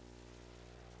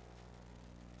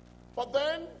 But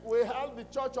then we had the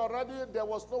church already. There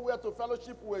was nowhere to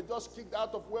fellowship. We were just kicked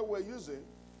out of where we were using.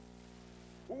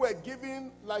 We were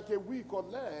given like a week or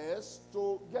less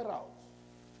to get out.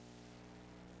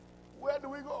 Where do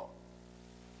we go?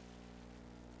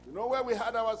 You know where we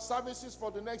had our services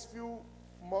for the next few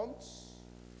months?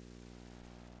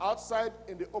 Outside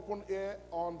in the open air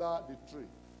under the tree.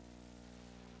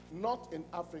 Not in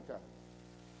Africa,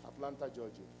 Atlanta,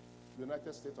 Georgia,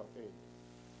 United States of A.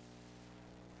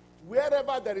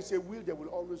 Wherever there is a will, there will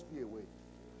always be a way.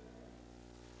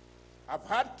 I've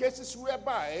had cases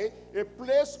whereby a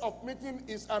place of meeting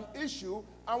is an issue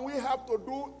and we have to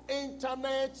do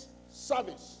internet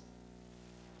service.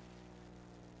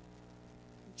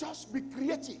 Just be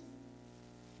creative.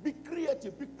 Be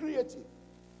creative. Be creative.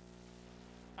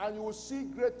 And you will see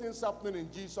great things happening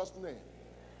in Jesus' name.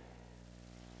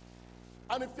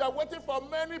 And if you are waiting for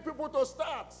many people to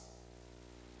start,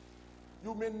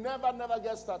 you may never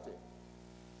get started.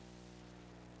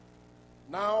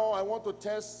 Now, I want to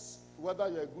test whether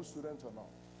you're a good student or not.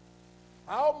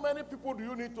 How many people do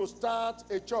you need to start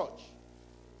a church?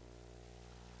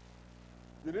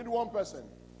 You need one person.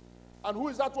 And who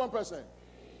is that one person?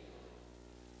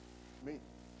 Me.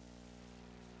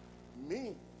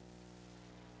 Me.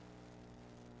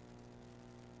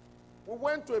 We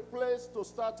went to a place to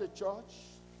start a church.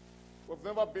 We've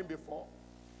never been before.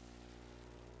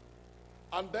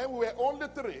 And then we were only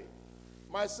 3.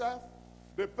 Myself,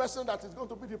 The person that is going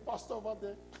to be the pastor over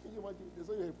there. Can you imagine? They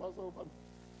say you're a pastor over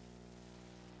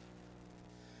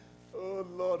there. Oh,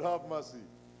 Lord, have mercy.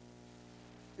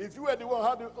 If you were the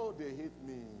one, they hate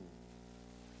me.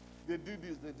 They do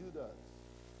this, they do that.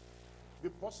 Be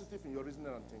positive in your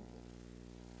reasoning and thinking.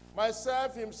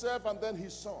 Myself, himself, and then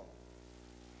his son.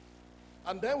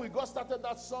 And then we got started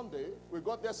that Sunday. We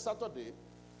got there Saturday.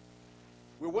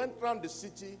 We went around the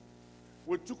city.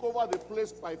 We took over the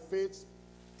place by faith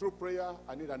through prayer.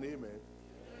 I need an amen.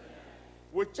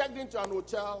 We checked into an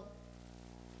hotel.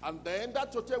 And then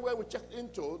that hotel where we checked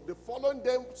into, the following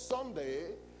day,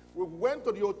 Sunday, we went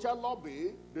to the hotel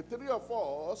lobby, the three of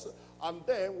us, and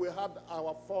then we had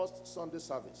our first Sunday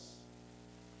service.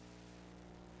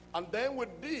 And then we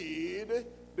did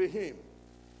the hymn.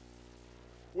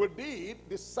 We did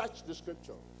the search the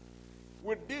scripture.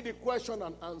 We did the question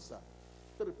and answer.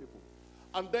 3 people.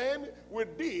 And then we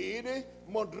did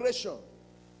moderation.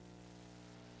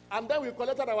 And then we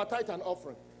collected our tithe and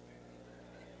offering.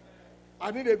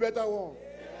 I need a better one.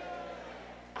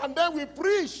 And then we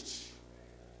preached.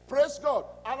 Praise God.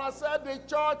 And I said the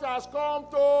church has come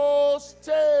to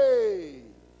stay.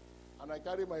 And I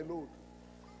carry my load.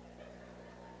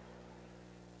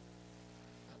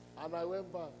 And I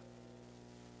went back.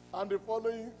 And the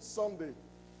following Sunday,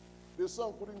 the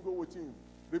son couldn't go with him.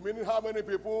 Remaining how many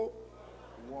people?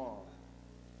 1.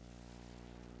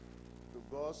 To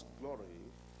God's glory,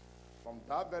 from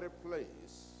that very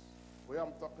place where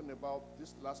I'm talking about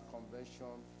this last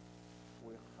convention,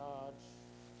 we had,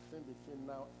 I think between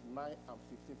now 9 and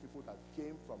 15 people that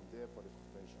came from there for the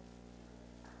convention.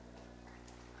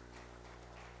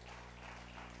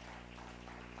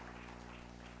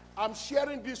 I'm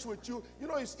sharing this with you. You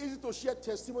know, it's easy to share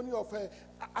testimony of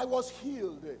I was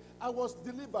healed, I was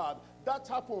delivered, that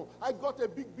happened, I got a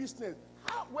big business.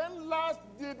 When last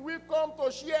did we come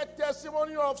to share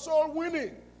testimony of soul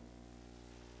winning?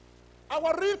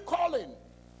 Our real calling.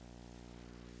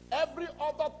 Every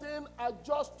other thing are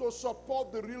just to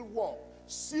support the real work.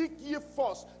 Seek ye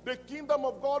first the kingdom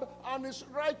of God and his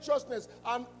righteousness,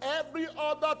 and every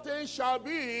other thing shall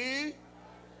be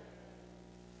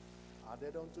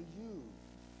added unto you.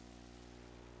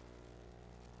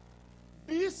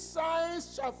 These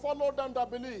signs shall follow them that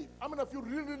believe. How many of you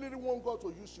really, really want God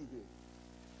to use you here?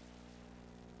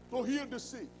 To heal the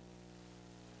sick,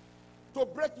 to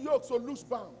break yokes or loose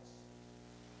bands,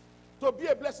 to be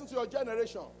a blessing to your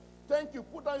generation. Thank you.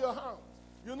 Put down your hand.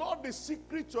 You know the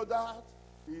secret to that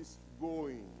is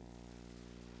going.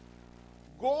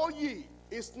 Go ye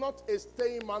is not a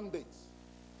staying mandate.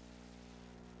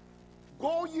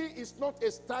 Go ye is not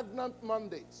a stagnant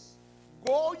mandate.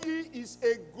 Go ye is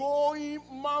a going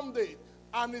mandate.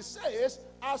 And it says,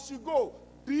 as you go,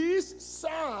 these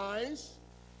signs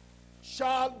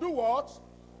shall do what?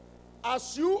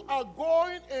 As you are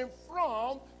going in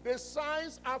front, the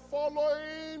signs are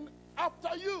following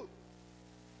after you.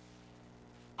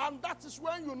 And that is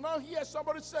when you now hear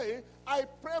somebody say, I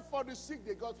pray for the sick,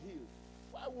 they got healed.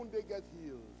 Why won't they get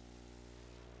healed?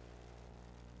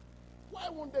 Why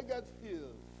won't they get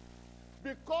healed?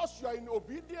 Because you are in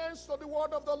obedience to the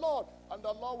word of the Lord. And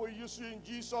the Lord will use you in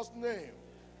Jesus' name.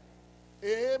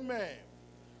 Amen.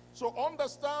 So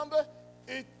understand,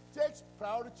 it takes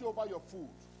priority over your food,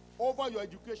 over your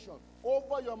education,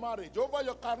 over your marriage, over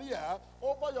your career,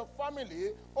 over your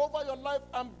family, over your life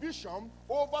ambition,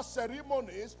 over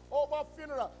ceremonies, over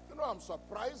funeral. You know, I'm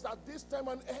surprised at this time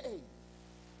and age.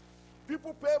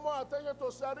 People pay more attention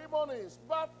to ceremonies,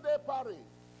 birthday party,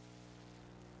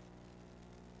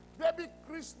 baby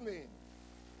christening,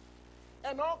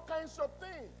 and all kinds of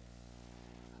things.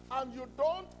 And you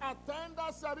don't attend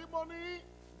that ceremony,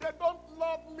 they don't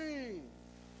love me.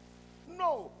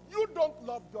 No, you don't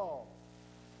love God.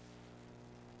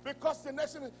 Because the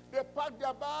next thing, they pack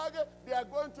their bag, they are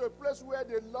going to a place where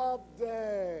they love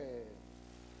them.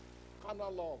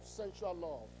 Carnal love, sensual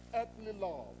love, earthly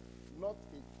love, not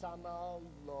eternal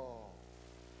love.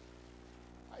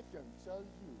 I can tell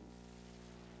you,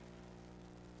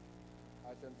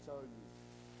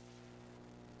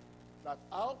 that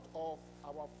out of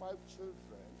our 5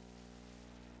 children,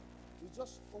 it's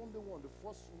just only one, the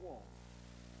first one,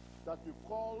 that we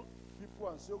call people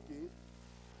and say, okay,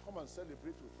 come and celebrate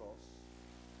with us.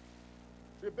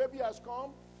 The baby has come,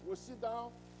 we'll sit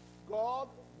down. God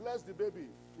bless the baby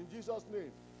in Jesus'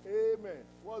 name. Amen.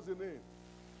 What's the name?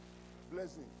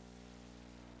 Blessing.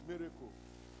 Miracle.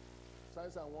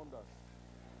 Signs and wonders.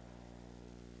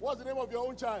 What's the name of your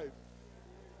own child?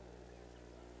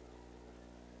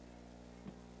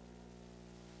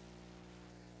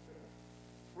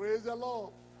 Praise the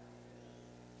Lord.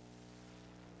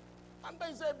 And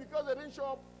they say because they didn't show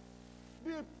up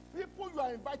The people you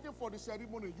are inviting for the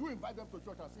ceremony, you invite them to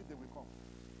church and see if they will come.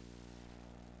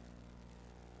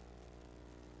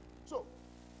 So,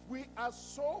 we are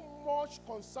so much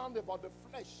concerned about the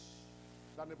flesh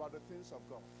than about the things of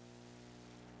God.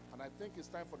 And I think it's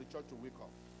time for the church to wake up.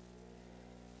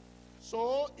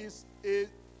 So, it's a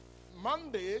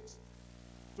mandate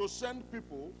to send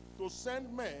people, to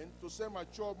send men, to send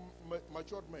matured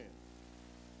men.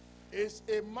 It's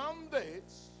a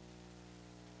mandate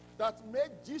that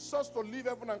made Jesus to leave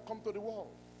heaven and come to the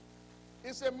world.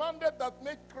 It's a mandate that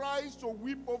made Christ to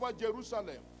weep over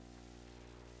Jerusalem.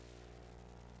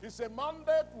 It's a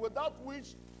mandate without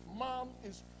which man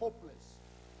is hopeless.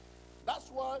 That's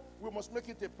why we must make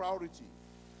it a priority.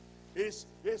 It's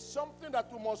something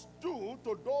that we must do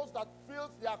to those that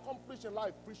feel they accomplish in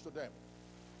life, preach to them.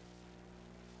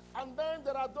 And then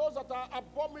there are those that are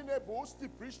abominable, still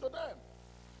preach to them.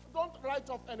 Don't write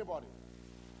off anybody.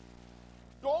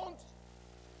 Don't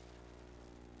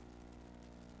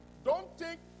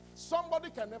think somebody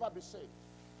can never be saved.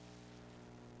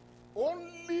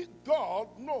 Only God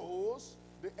knows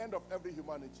the end of every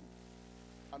humanity.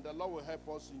 And the Lord will help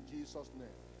us in Jesus' name.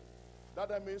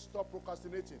 That means stop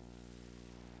procrastinating.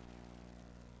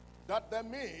 That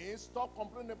means stop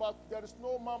complaining about there is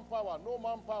no manpower, no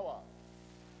manpower.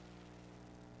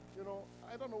 You know,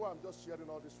 I don't know why I'm just sharing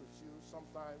all this with you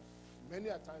sometimes, many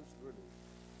a times really.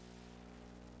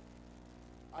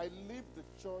 I leave the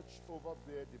church over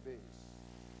there, the base.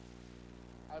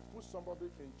 I put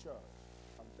somebody in church,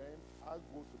 and then I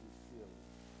go to the field.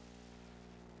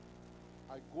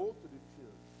 I go to the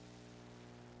field.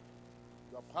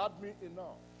 You have heard me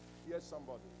enough. Here's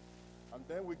somebody. And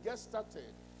then we get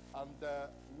started. And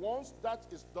once that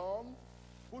is done,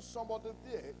 put somebody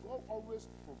there. God always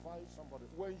provides somebody.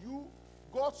 When you,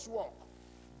 God's work,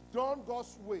 done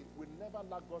God's way, will never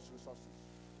lack God's resources.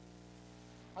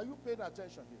 Are you paying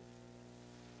attention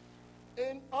here?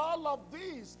 In all of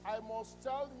this, I must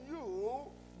tell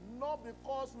you, not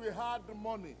because we had the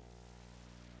money.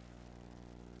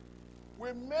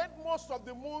 We made most of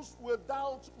the moves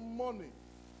without money.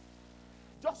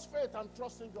 Just faith and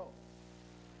trust in God.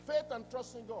 Faith and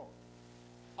trust in God.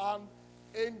 And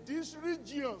in these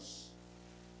regions,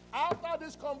 after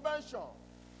this convention,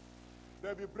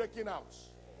 they'll be breaking out.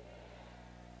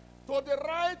 To the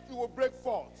right, you will break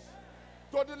forth.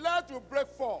 To the left, you break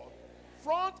forth.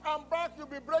 Front and back, you'll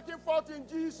be breaking forth in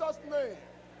Jesus' name.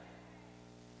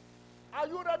 Are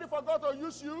you ready for God to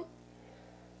use you?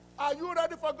 Are you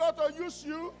ready for God to use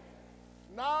you?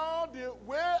 Now, the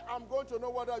way I'm going to know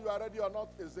whether you are ready or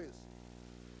not is this.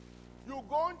 You're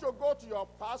going to go to your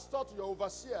pastor, to your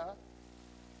overseer,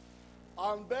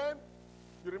 and then,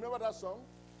 you remember that song?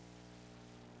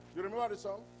 You remember the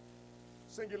song?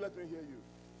 Sing it, let me hear you.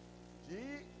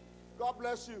 God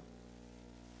bless you.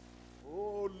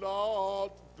 Oh,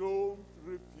 Lord, don't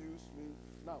refuse me.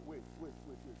 Now, wait.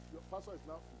 Your pastor is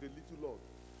now the little Lord.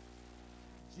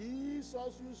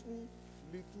 Jesus, use me.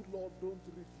 Little Lord, don't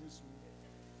refuse me.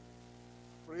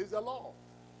 Praise the Lord.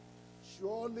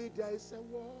 Surely there is a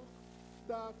work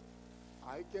that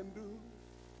I can do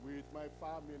with my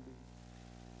family.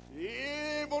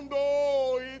 Even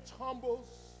though it humbles,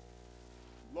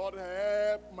 Lord,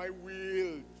 help my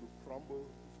will to crumble.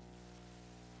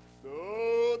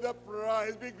 Though the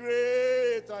price be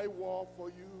great, I walk for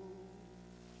you.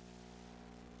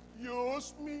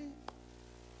 Use me.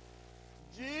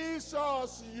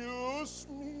 Jesus, use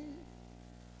me.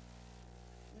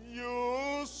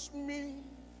 Use me.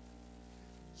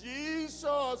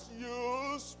 Jesus,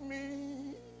 use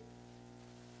me.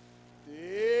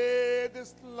 Take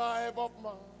this life of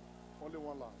mine. Only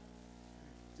one life.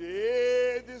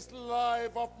 Take this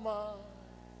life of mine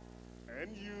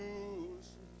and use me.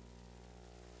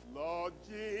 Lord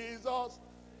Jesus,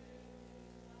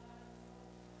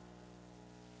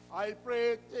 I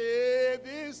pray, take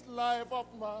this life of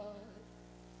mine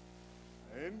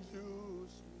and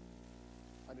use me.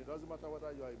 And it doesn't matter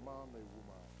whether you are a man or a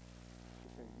woman, you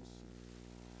can use me.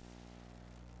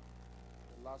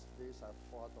 The last days I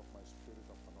poured out my spirit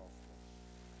upon all flesh,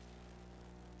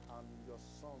 and your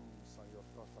sons and your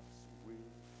daughters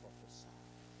will prophesy,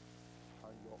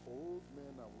 and your old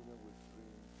men and women will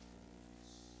dream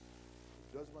dreams.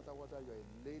 It doesn't matter whether you're a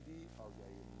lady or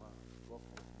you're a man, God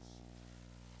can use you.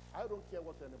 I don't care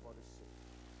what anybody says.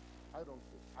 I don't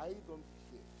care. I don't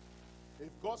care. If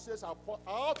God says, I'll pour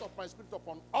out of my spirit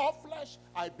upon all flesh,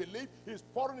 I believe he's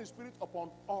pouring his spirit upon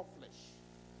all flesh.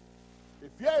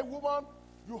 If you're a woman,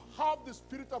 you have the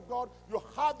spirit of God, you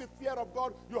have the fear of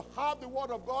God, you have the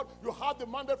word of God, you have the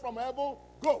mandate from heaven,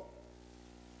 go.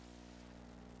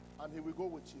 And he will go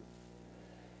with you.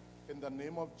 In the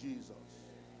name of Jesus.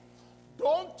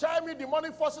 tell me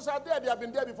demonic forces are there. They have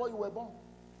been there before you were born.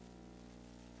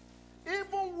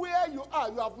 Even where you are,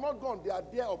 you have not gone. They are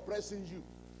there oppressing you.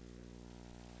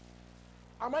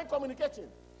 Am I communicating?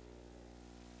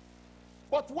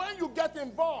 But when you get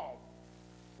involved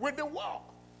with the work,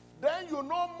 then you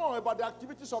know more about the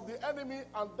activities of the enemy,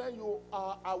 and then you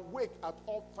are awake at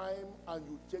all time, and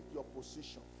you take your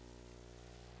position.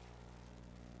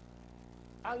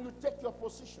 And you take your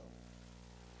position.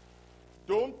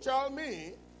 Don't tell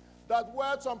me that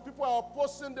where some people are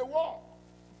opposing the work,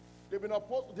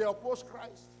 they oppose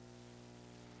Christ.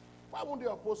 Why won't they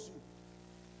oppose you?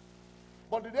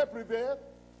 But did they prevail?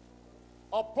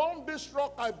 Upon this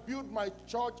rock I build my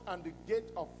church, and the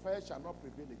gate of hell shall not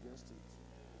prevail against it.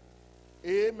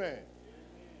 Amen.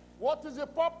 What is the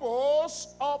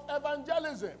purpose of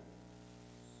evangelism?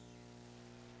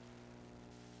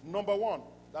 Number one,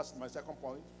 that's my second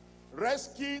point.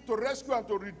 To rescue and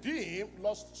to redeem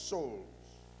lost souls.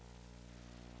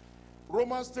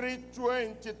 Romans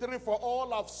 3:23, for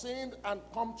all have sinned and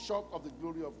come short of the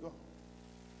glory of God.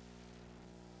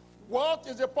 What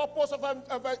is the purpose of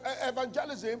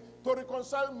evangelism? To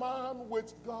reconcile man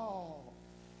with God.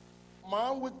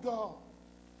 Man with God.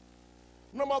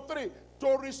 Number 3,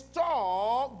 to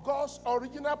restore God's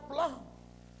original plan.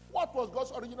 What was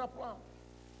God's original plan?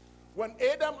 When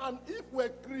Adam and Eve were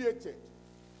created,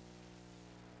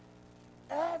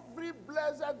 every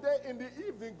blessed day in the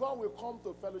evening, God will come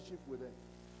to fellowship with them.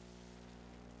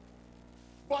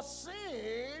 But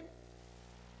sin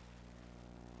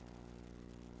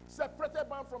separated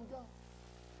man from God.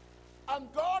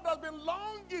 And God has been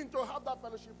longing to have that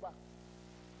fellowship back.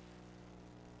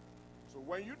 So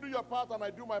when you do your part and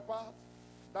I do my part,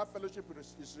 that fellowship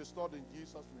is restored in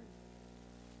Jesus' name.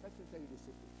 Let me tell you the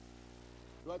secret.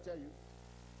 Do I tell you?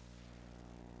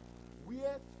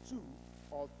 Where 2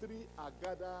 or 3 are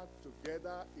gathered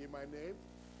together in my name.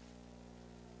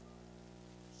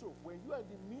 So when you are in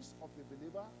the midst of the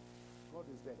believer, God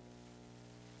is there.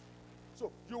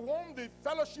 So you want the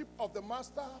fellowship of the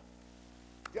master,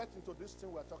 get into this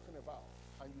thing we're talking about,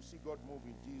 and you see God move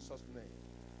in Jesus' name.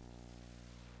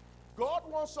 God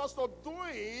wants us to do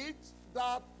it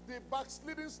that the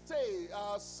backsliding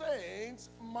saints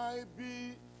might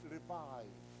be revived.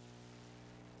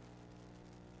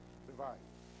 Revived.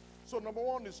 So number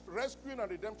 1 is rescuing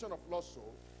and redemption of lost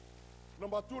souls.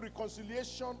 Number 2,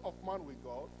 reconciliation of man with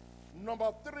God.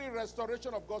 Number 3,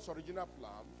 restoration of God's original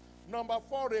plan. Number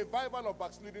 4, revival of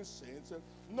backsliding saints.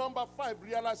 Number 5,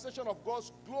 realization of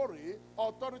God's glory,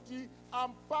 authority,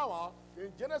 and power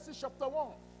in Genesis chapter 1.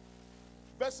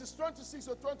 Verses 26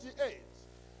 to 28.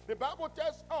 The Bible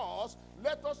tells us,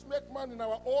 let us make man in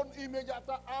our own image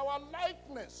after our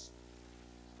likeness.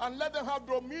 And let them have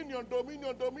dominion.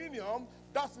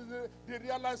 That is the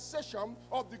realization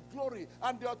of the glory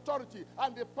and the authority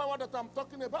and the power that I'm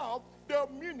talking about.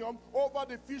 Dominion over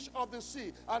the fish of the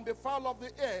sea and the fowl of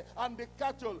the air and the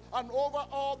cattle and over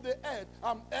all the earth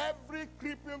and every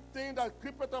creeping thing that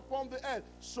creepeth upon the earth.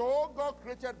 So God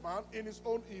created man in his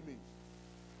own image.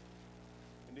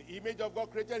 In the image of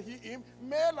God created he him,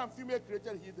 male and female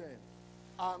created he them.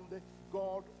 And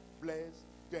God blessed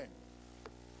them.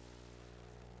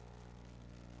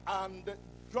 And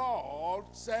God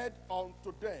said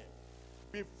unto them,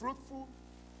 be fruitful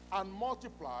and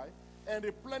multiply and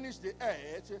replenish the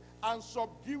earth and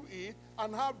subdue it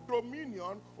and have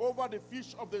dominion over the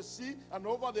fish of the sea and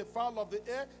over the fowl of the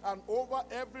air and over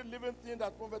every living thing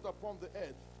that moveth upon the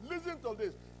earth. Listen to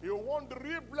this. You want the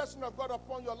real blessing of God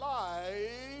upon your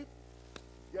life,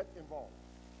 get involved.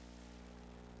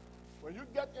 When you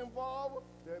get involved,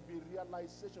 there will be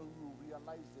realization. You will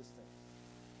realize this thing.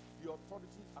 The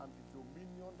authority and the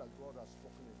dominion that God has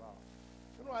spoken about.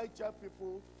 You know, I tell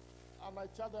people, and I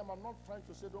tell them, I'm not trying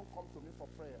to say don't come to me for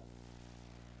prayer.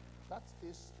 That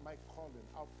is my calling.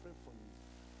 I'll pray for you.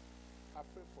 I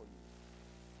pray for you.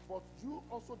 But you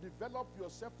also develop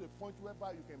yourself to a point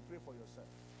whereby you can pray for yourself.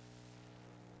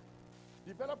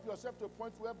 Develop yourself to a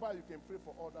point whereby you can pray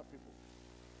for other people.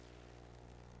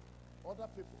 Other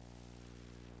people.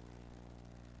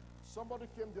 Somebody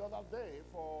came the other day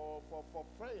for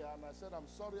prayer, and I said, I'm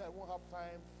sorry, I won't have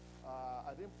time.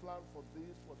 I didn't plan for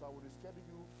this, but I will reschedule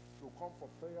you to come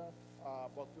for prayer.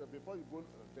 But before you go,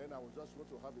 then I was just going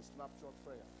to have a snapshot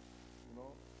prayer. You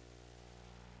know?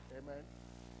 Amen.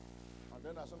 And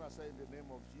then as soon as I say in the name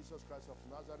of Jesus Christ of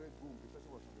Nazareth, boom, the person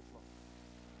was on the floor.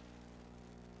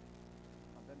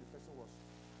 And then the person was,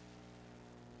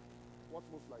 what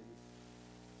moves like this?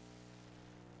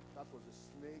 That was a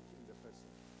snake in the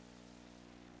person.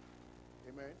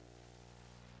 Amen.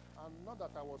 And not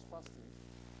that I was fasting.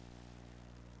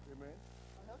 Amen.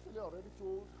 I actually already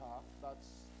told her that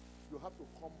you have to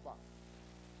come back.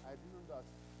 I didn't know that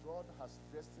God has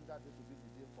destined that day to be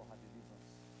the day for her deliverance.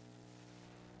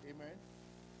 Amen.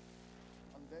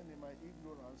 And then in my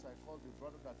ignorance, I called the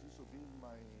brother that used to be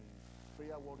my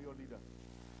prayer warrior leader.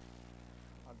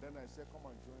 And then I said, come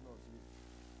and join us here.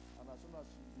 And as soon as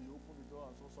he opened the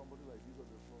door and saw somebody like this on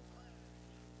the floor,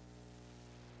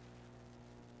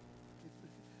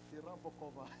 he ran for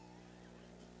cover.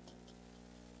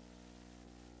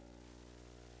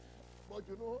 But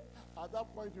you know, at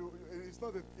that point, it's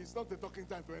not a talking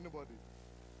time to anybody.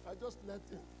 I just let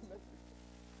him.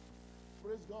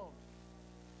 Praise God.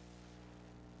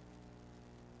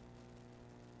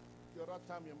 The other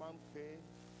time a man came,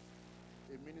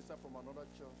 a minister from another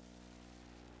church,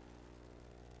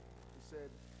 he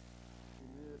said he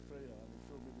needed prayer, and he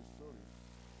told me the story.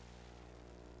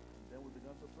 And then we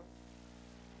began to pray.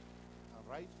 And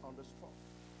right on the spot,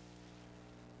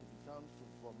 he began to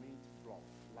vomit blood,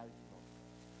 life blood.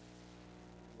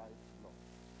 Life blood.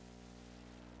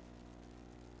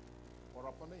 For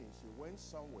upon it, he went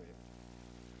somewhere.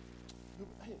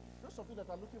 Hey, those of you that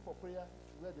are looking for prayer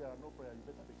where there are no prayer, you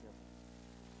better be careful.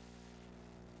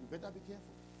 You better be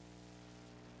careful.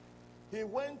 He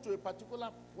went to a particular,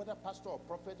 whether pastor or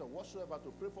prophet or whatsoever,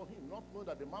 to pray for him, not knowing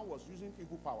that the man was using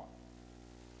evil power.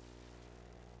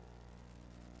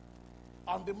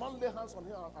 And the man laid hands on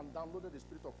him and downloaded the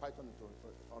spirit of Python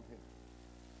on him.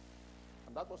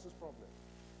 And that was his problem.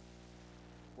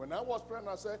 When I was praying,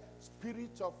 I said,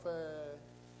 spirit of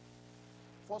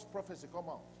false prophecy, come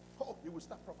out. Oh, you will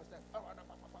start prophesying.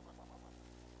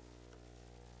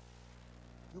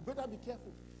 You better be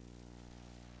careful,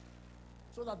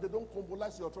 so that they don't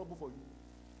combolize your trouble for you.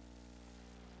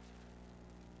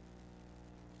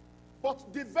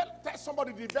 But tell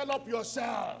somebody, develop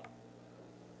yourself.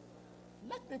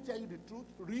 Let me tell you the truth.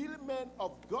 Real men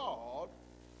of God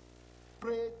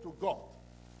pray to God.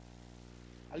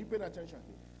 Are you paying attention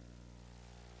here?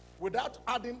 Without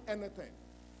adding anything.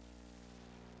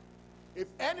 If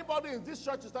anybody in this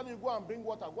church is telling you, go and bring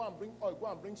water, go and bring oil, go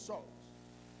and bring salt,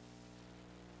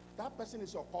 that person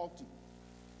is occultic.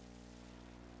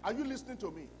 Are you listening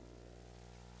to me?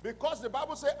 Because the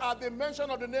Bible says, at the mention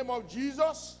of the name of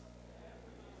Jesus,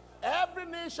 every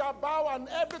knee shall bow and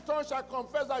every tongue shall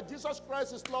confess that Jesus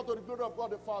Christ is Lord, to the glory of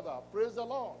God the Father. Praise the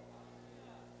Lord.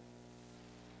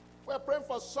 We're praying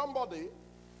for somebody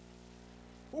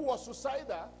who was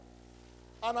suicidal,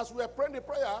 and as we were praying the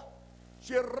prayer,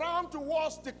 she ran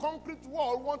towards the concrete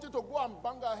wall, wanted to go and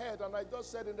bang her head, and I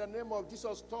just said, in the name of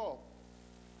Jesus, stop.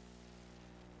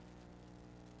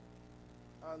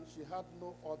 And she had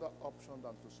no other option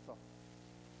than to stop.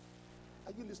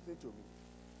 Are you listening to me?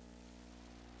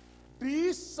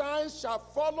 These signs shall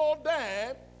follow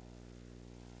them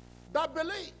that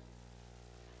believe.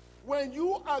 When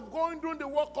you are going doing the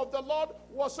work of the Lord,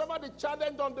 whatsoever the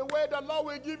challenge on the way, the Lord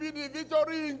will give you the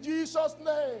victory in Jesus' name.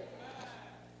 Amen.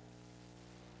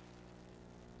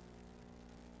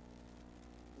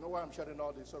 You know why I'm sharing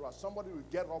all this? So that somebody will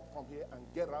get up from here and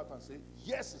get out and say,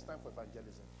 yes, it's time for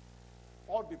evangelism.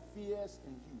 All the fears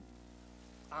in you,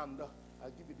 and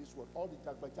I'll give you this word, all the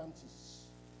jagbajantis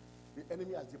the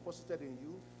enemy has deposited in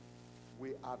you,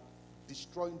 we are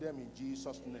destroying them in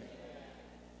Jesus' name.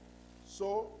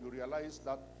 So you realize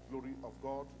that glory of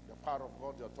God, the power of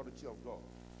God, the authority of God.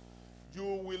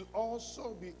 You will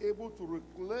also be able to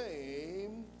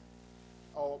reclaim,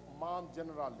 or man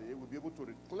generally will be able to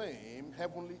reclaim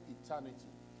heavenly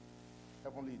eternity.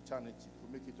 Heavenly eternity. To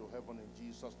make it to heaven in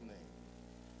Jesus' name.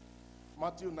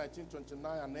 Matthew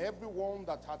 19:29, and everyone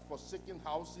that had forsaken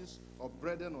houses, or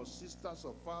brethren, or sisters,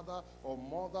 or father, or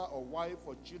mother, or wife,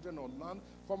 or children, or land,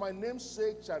 for my name's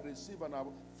sake shall receive an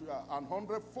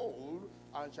hundredfold,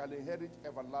 and shall inherit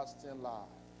everlasting life.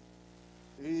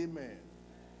 Amen.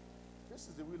 This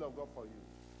is the will of God for you.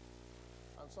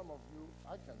 And some of you,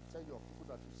 I can tell you of people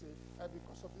that you say,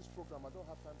 because of this program, I don't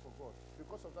have time for God.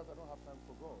 Because of that, I don't have time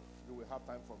for God. You will have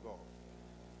time for God.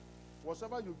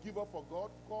 Whatever you give up for God,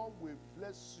 God will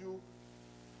bless you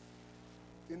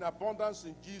in abundance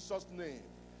in Jesus' name.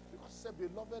 Because he said,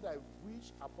 beloved, I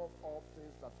wish above all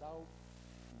things that thou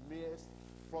mayest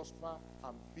prosper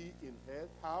and be in health.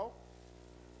 How?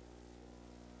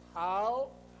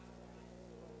 How?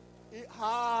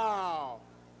 How?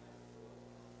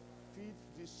 Feed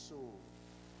this soul.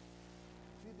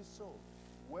 Feed the soul.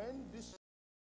 When this